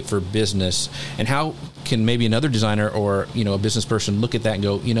landscape for business? And how can maybe another designer or, a business person look at that and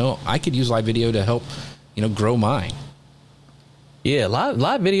go, I could use live video to help, grow mine? Yeah,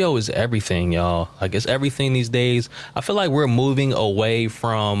 live video is everything, y'all. Like, it's everything these days. I feel like we're moving away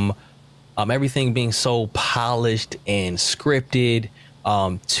from everything being so polished and scripted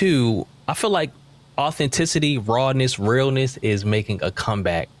to, I feel like authenticity, rawness, realness is making a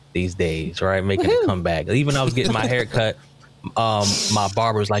comeback these days, right? Making a comeback. Even I was getting my hair cut. My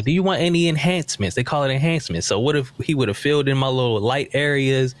barber was like, do you want any enhancements? They call it enhancements. So what if he would have filled in my little light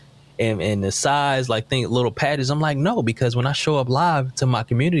areas and the size, like little patches? I'm like, no, because when I show up live to my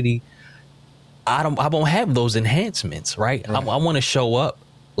community, I won't have those enhancements, right? I want to show up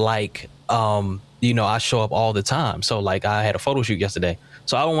like, I show up all the time. So like I had a photo shoot yesterday.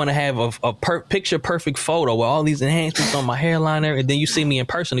 So I don't want to have a picture perfect photo with all these enhancements on my hairline, and then you see me in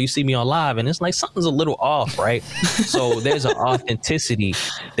person or you see me on live, and it's like something's a little off, right? So there's an authenticity,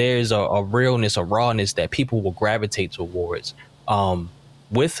 there's a realness, a rawness that people will gravitate towards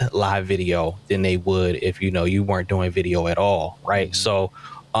with live video than they would if you weren't doing video at all, right? So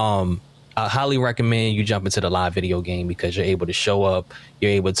I highly recommend you jump into the live video game because you're able to show up.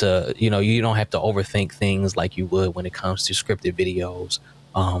 You're able to, you don't have to overthink things like you would when it comes to scripted videos.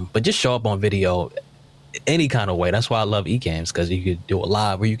 But just show up on video any kind of way. That's why I love eCams, because you could do it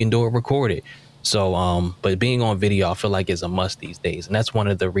live or you can do it recorded. So, but being on video, I feel like is a must these days. And that's one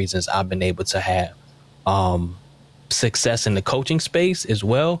of the reasons I've been able to have success in the coaching space as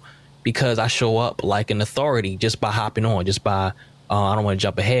well, because I show up like an authority just by hopping on, just by I don't want to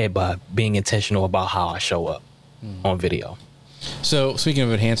jump ahead, but being intentional about how I show up on video. So speaking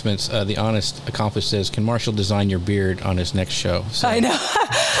of enhancements, The Honest Accomplished says, can Marshall design your beard on his next show? So. I know.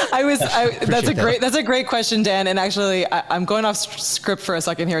 That's a great question, Dan. And actually, I'm going off script for a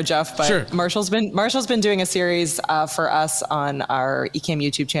second here, Jeff. But sure. Marshall's been doing a series for us on our Ecamm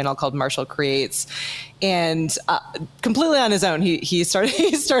YouTube channel called Marshall Creates, and completely on his own, he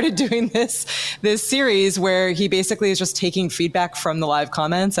started doing this series where he basically is just taking feedback from the live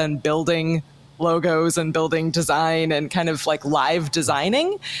comments and building logos and building design and kind of like live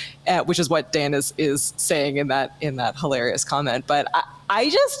designing, which is what Dan is saying in that hilarious comment. But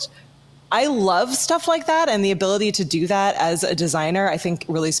I love stuff like that, and the ability to do that as a designer, I think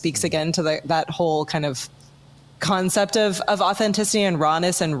really speaks again to that whole kind of concept of authenticity and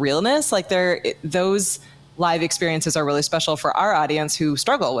rawness and realness. Like those live experiences are really special for our audience who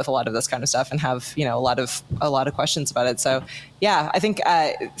struggle with a lot of this kind of stuff and have, a lot of questions about it. So yeah, I think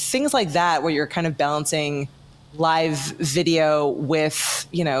things like that, where you're kind of balancing live video with,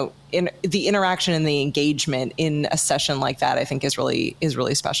 in the interaction and the engagement in a session like that, I think is really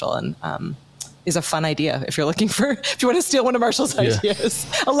special and is a fun idea if you want to steal one of Marshall's ideas.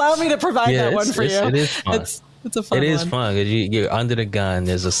 Allow me to provide that one for you. It is fun. It's a fun one. It is fun because you're under the gun.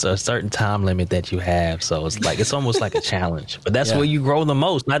 There's a certain time limit that you have, so it's almost like a challenge. But that's where you grow the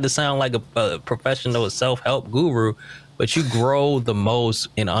most. Not to sound like a professional self-help guru, but you grow the most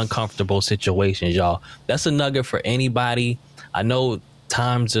in uncomfortable situations, y'all. That's a nugget for anybody. I know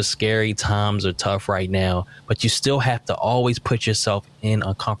times are scary, times are tough right now, but you still have to always put yourself in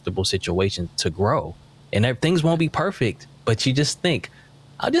uncomfortable situations to grow. And things won't be perfect, but you just think,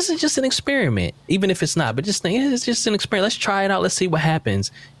 oh, this is just an experiment, even if it's not. But just think, it's just an experiment. Let's try it out. Let's see what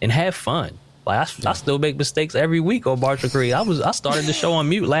happens and have fun. Like I still make mistakes every week on Marshall Creed. I started the show on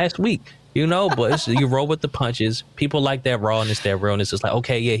mute last week, but you roll with the punches. People like that rawness, that realness. It's like,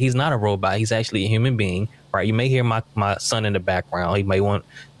 okay, yeah, he's not a robot. He's actually a human being right? You may hear my son in the background. He may want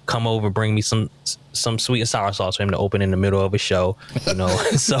come over, bring me some sweet and sour sauce for him to open in the middle of a show, you know.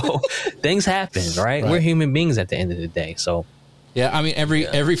 So things happen, right? We're human beings at the end of the day. So yeah, I mean,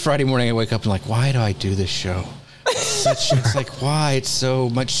 every Friday morning I wake up and like, why do I do this show? It's like, why? It's so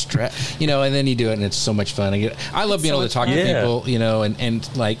much stress, you know, and then you do it and it's so much fun. I love being able to talk to people, you know,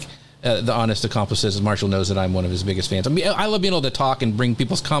 and like the honest accomplices. Marshall knows that I'm one of his biggest fans. I mean, I love being able to talk and bring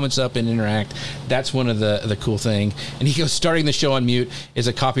people's comments up and interact. That's one of the cool thing. And he goes, starting the show on mute is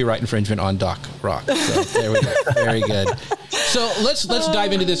a copyright infringement on Doc Rock. So there we go. Very good. So let's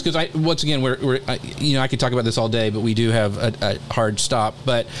dive into this, because once again we're you know, I could talk about this all day, but we do have a hard stop.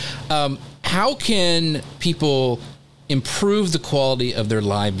 But how can people improve the quality of their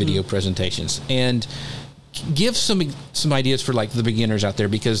live video presentations, and give some ideas for like the beginners out there,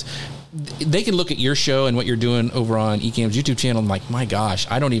 because they can look at your show and what you're doing over on Ecamm's YouTube channel and like, my gosh,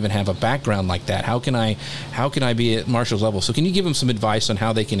 I don't even have a background like that. How can I be at Marshall's level? So can you give them some advice on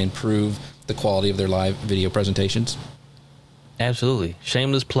how they can improve the quality of their live video presentations? Absolutely.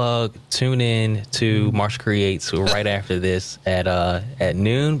 Shameless plug. Tune in to Marshall Creates right after this at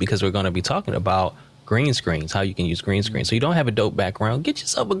noon, because we're going to be talking about green screens, how you can use green screen. So you don't have a dope background, get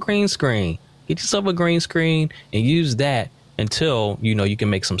yourself a green screen. Get yourself a green screen and use that until, you know, you can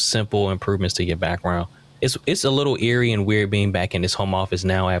make some simple improvements to your background. It's a little eerie and weird being back in this home office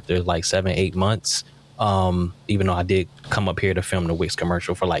now after like 7-8 months. Even though I did come up here to film the Wix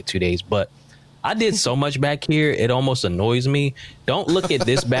commercial for like 2 days, but I did so much back here, it almost annoys me. Don't look at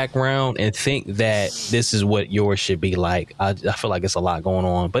this background and think that this is what yours should be like. I feel like it's a lot going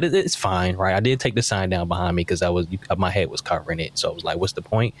on, but it's fine, right? I did take the sign down behind me because my head was covering it. So I was like, what's the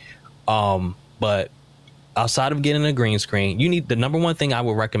point? But outside of getting a green screen, the number one thing I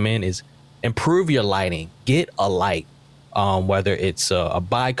would recommend is improve your lighting. Get a light, whether it's a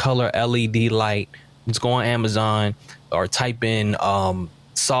bicolor LED light. Just go on Amazon or type in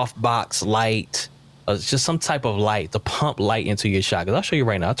softbox light, just some type of light to pump light into your shot. Because I'll show you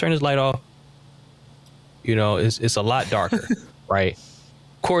right now. I'll turn this light off. You know, it's a lot darker, right?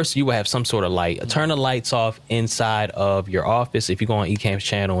 Of course, you will have some sort of light. Turn the lights off inside of your office. If you go on Ecamm's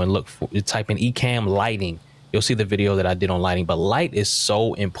channel and type in Ecamm lighting, you'll see the video that I did on lighting. But light is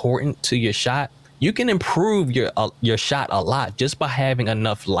so important to your shot. You can improve your shot a lot just by having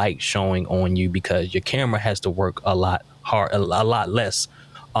enough light showing on you, because your camera has to work a lot less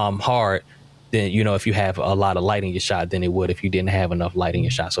hard than, you know, if you have a lot of light in your shot than it would if you didn't have enough light in your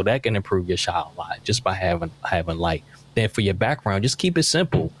shot. So that can improve your shot a lot just by having light. Then for your background, just keep it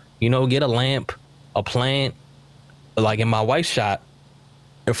simple. You know, get a lamp, a plant. Like in my wife's shot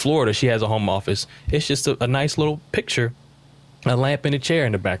in Florida, she has a home office. It's just a nice little picture, a lamp and a chair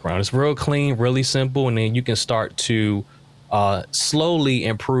in the background. It's real clean, really simple. And then you can start to slowly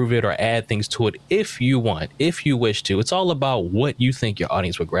improve it or add things to it if you want, if you wish to. It's all about what you think your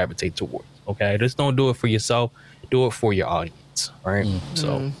audience would gravitate towards. Okay, just don't do it for yourself. Do it for your audience. All right.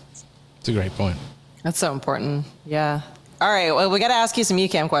 So it's a great point. That's so important. Yeah. All right. Well, we got to ask you some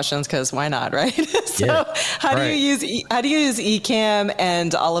Ecamm questions, because why not, right? How do you use Ecamm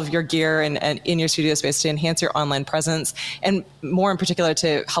and all of your gear and in your studio space to enhance your online presence, and more in particular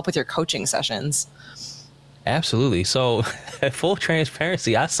to help with your coaching sessions? Absolutely. So, full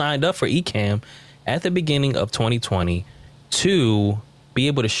transparency, I signed up for Ecamm at the beginning of 2020 to be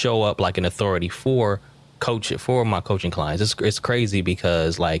able to show up like an authority for my coaching clients. It's crazy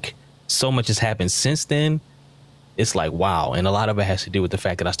because like so much has happened since then. It's like, wow. And a lot of it has to do with the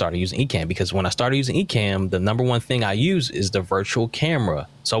fact that I started using Ecamm, because when I started using Ecamm, the number one thing I use is the virtual camera.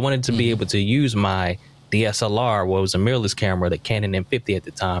 So I wanted to be able to use my DSLR, what was a mirrorless camera, the Canon M50 at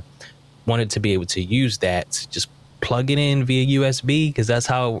the time. Wanted to be able to use that, just plug it in via USB, because that's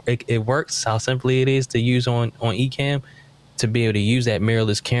how it works, how simply it is to use on Ecamm, to be able to use that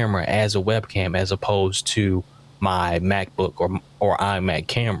mirrorless camera as a webcam as opposed to my MacBook or iMac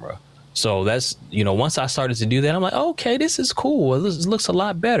camera. So that's, you know, once I started to do that, I'm like, okay, this is cool. This looks a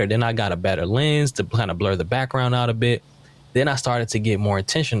lot better. Then I got a better lens to kind of blur the background out a bit. Then I started to get more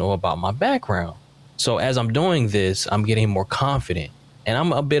intentional about my background. So as I'm doing this, I'm getting more confident. And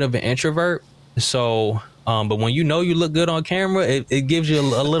I'm a bit of an introvert. So, but when you know you look good on camera, it gives you a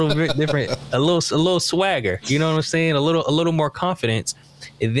little bit different, a little swagger. You know what I'm saying? A little more confidence.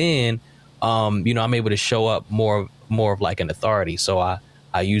 And then, you know, I'm able to show up more of like an authority. So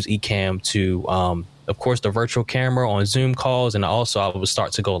I use Ecamm to, of course, the virtual camera on Zoom calls. And also I would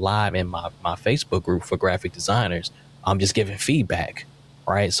start to go live in my Facebook group for graphic designers. I'm just giving feedback,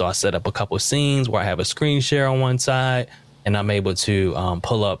 right? So I set up a couple of scenes where I have a screen share on one side, and I'm able to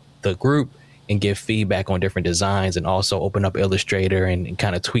pull up the group and give feedback on different designs, and also open up Illustrator and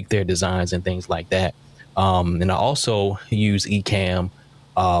kind of tweak their designs and things like that. And I also use Ecamm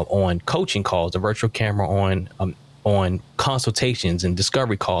on coaching calls, the virtual camera on consultations and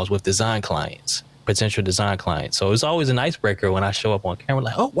discovery calls with design clients, potential design clients. So it's always an icebreaker when I show up on camera,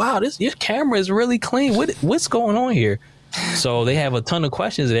 like, oh, wow, your camera is really clean. What's going on here? So they have a ton of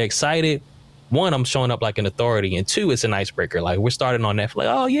questions. They're excited. One, I'm showing up like an authority, and two, it's an icebreaker. Like, we're starting on that. Like,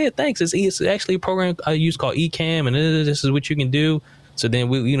 oh yeah, thanks. It's actually a program I use called Ecamm, and this is what you can do. So then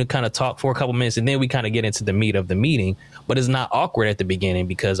we kind of talk for a couple minutes, and then we kind of get into the meat of the meeting. But it's not awkward at the beginning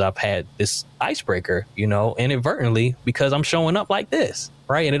because I've had this icebreaker, inadvertently, because I'm showing up like this,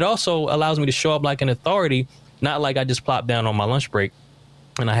 right? And it also allows me to show up like an authority, not like I just plop down on my lunch break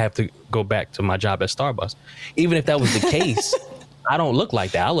and I have to go back to my job at Starbucks. Even if that was the case, I don't look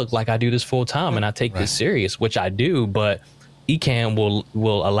like that. I look like I do this full time and I take this serious, which I do. But Ecamm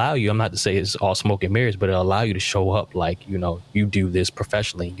will allow you, I'm not to say it's all smoke and mirrors, but it'll allow you to show up like, you do this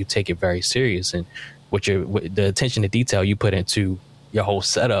professionally. You take it very serious. And with the attention to detail you put into your whole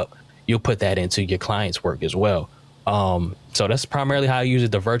setup, you'll put that into your client's work as well. So that's primarily how I use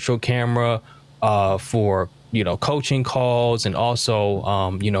it, the virtual camera for, coaching calls, and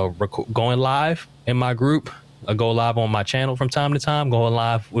also, going live in my group. I go live on my channel from time to time, going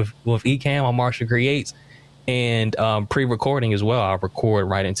live with Ecamm on Marshall Creates, and pre-recording as well. I record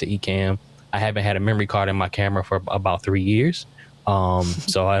right into Ecamm. I haven't had a memory card in my camera for about 3 years.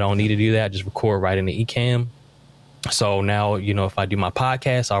 So I don't need to do that. Just record right into Ecamm. So now, if I do my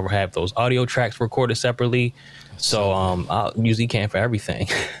podcast, I'll have those audio tracks recorded separately. So I'll use Ecamm for everything.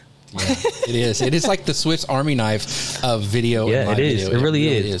 Yeah, it is. It is like the Swiss Army knife of video. Yeah, it is. It really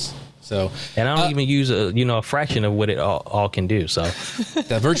is. So, and I don't even use a fraction of what it all can do. So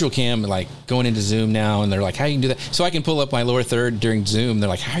the virtual cam, like going into Zoom now, and they're like, how you can do that? So I can pull up my lower third during Zoom. They're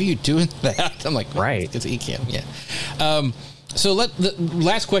like, how are you doing that? I'm like, right. It's Ecamm. Yeah. So the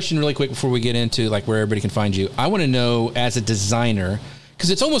last question really quick before we get into like where everybody can find you. I want to know, as a designer, because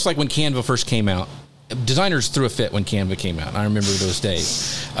it's almost like when Canva first came out, designers threw a fit when Canva came out. I remember those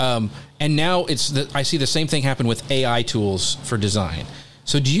days. And now I see the same thing happen with AI tools for design.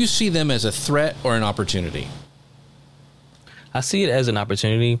 So do you see them as a threat or an opportunity? I see it as an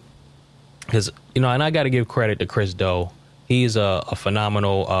opportunity because, and I got to give credit to Chris Do. He's a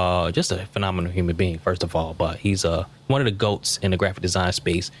phenomenal, just a phenomenal human being, first of all. But he's one of the GOATs in the graphic design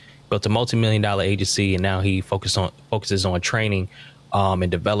space. Built a multi-million-dollar agency, and now he focuses on training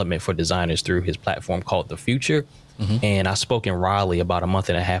and development for designers through his platform called The Future. Mm-hmm. And I spoke in Raleigh about a month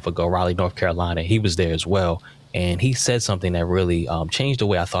and a half ago, Raleigh, North Carolina. He was there as well. And he said something that really changed the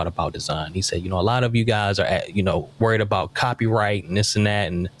way I thought about design. He said, a lot of you guys are, worried about copyright and this and that.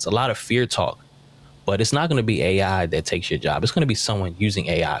 And it's a lot of fear talk. But it's not going to be AI that takes your job. It's going to be someone using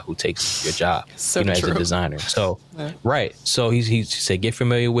AI who takes your job, as a designer. So, right. So he said, get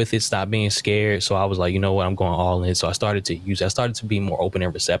familiar with it. Stop being scared. So I was like, you know what? I'm going all in. So I started to be more open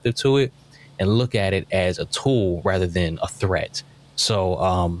and receptive to it and look at it as a tool rather than a threat. So,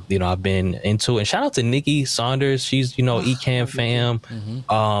 I've been into it. And shout out to Nikki Saunders. She's, Ecamm fam.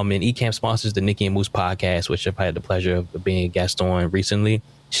 Mm-hmm. And Ecamm sponsors the Nikki and Moose podcast, which I've had the pleasure of being a guest on recently.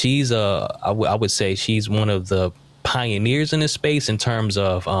 She's I would say she's one of the pioneers in this space in terms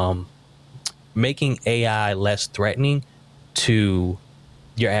of making AI less threatening to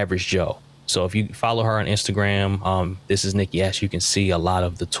your average Joe. So if you follow her on Instagram, this is Nikki S, you can see a lot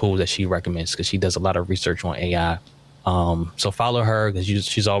of the tools that she recommends because she does a lot of research on AI. So follow her because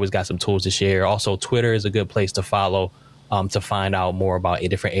she's always got some tools to share. Also, Twitter is a good place to follow to find out more about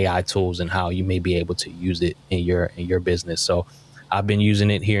different AI tools and how you may be able to use it in your business. So I've been using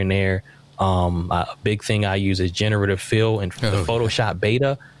it here and there. A big thing I use is generative fill and the Photoshop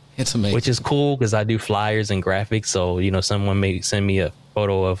beta. It's amazing. Which is cool because I do flyers and graphics. So, someone may send me a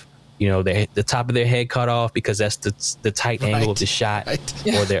photo of, the top of their head cut off because that's the tight angle of the shot,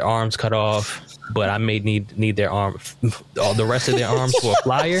 or their arms cut off. But I may need their arm, all the rest of their arms for a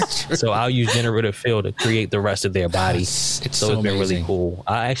flyer. So I'll use generative fill to create the rest of their body. It's been really cool.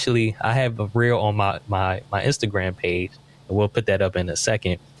 I have a reel on my Instagram page. We'll put that up in a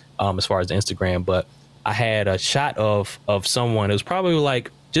second as far as the Instagram. But I had a shot of someone. It was probably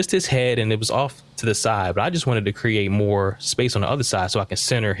like just his head and it was off to the side. But I just wanted to create more space on the other side so I can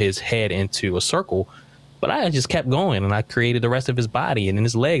center his head into a circle. But I just kept going and I created the rest of his body and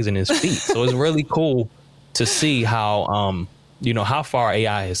his legs and his feet. So it's really cool to see how, how far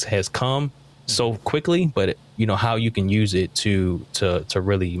AI has come so quickly, but, how you can use it to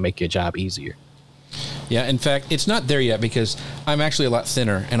really make your job easier. Yeah, in fact, it's not there yet because I'm actually a lot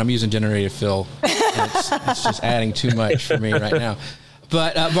thinner and I'm using generative fill. It's just adding too much for me right now.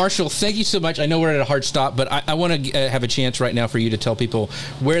 But Marshall, thank you so much. I know we're at a hard stop, but I want to have a chance right now for you to tell people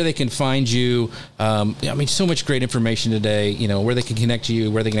where they can find you. So much great information today, where they can connect to you,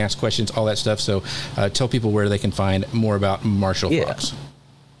 where they can ask questions, all that stuff. So tell people where they can find more about Marshall Fox.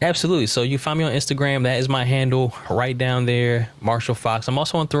 Absolutely. So you find me on Instagram. That is my handle right down there, Marshall Fox. I'm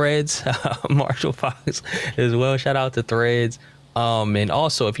also on Threads, Marshall Fox as well. Shout out to Threads. And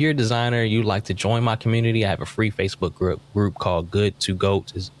also, if you're a designer, you'd like to join my community, I have a free Facebook group called Good to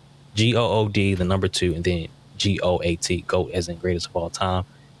Goat. Is GOOD, the number 2, and then GOAT, GOAT as in greatest of all time.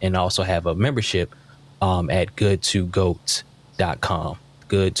 And I also have a membership at goodtogoat.com,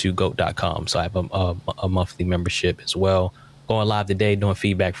 goodtogoat.com. So I have a monthly membership as well. Going live today, doing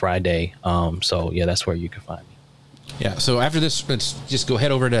Feedback Friday. That's where you can find me. Yeah, so after this, let's just go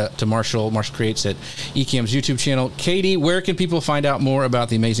head over to Marshall Creates at Ecamm's YouTube channel. Katie, where can people find out more about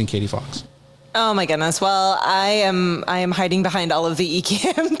the amazing Katie Fox? Oh my goodness. Well, I am hiding behind all of the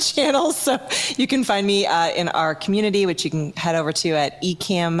Ecamm channels. So you can find me in our community, which you can head over to at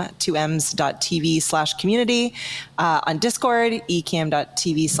ecamm2ms.tv/community, on Discord,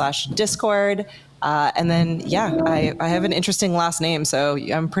 ecamm.tv/Discord. And then, I have an interesting last name, so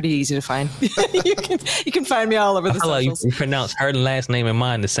I'm pretty easy to find. you can find me all over the socials. You pronounce her last name and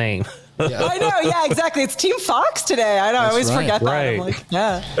mine the same. Yeah. I know. Yeah, exactly. It's Team Fox today. I know. I always forget that. Right. I'm like,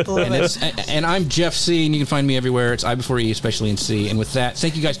 and I'm Jeff C, and you can find me everywhere. It's I before E, especially in C. And with that,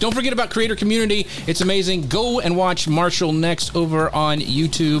 thank you guys. Don't forget about Creator Community. It's amazing. Go and watch Marshall next over on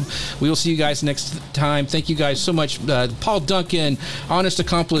YouTube. We will see you guys next time. Thank you guys so much. Paul Duncan, Honest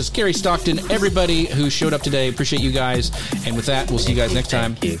Accomplice, Gary Stockton, everybody who showed up today. Appreciate you guys. And with that, we'll see you guys next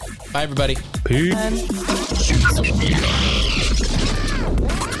time. Bye, everybody. Peace.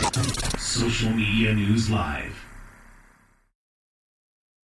 Social Media News Live.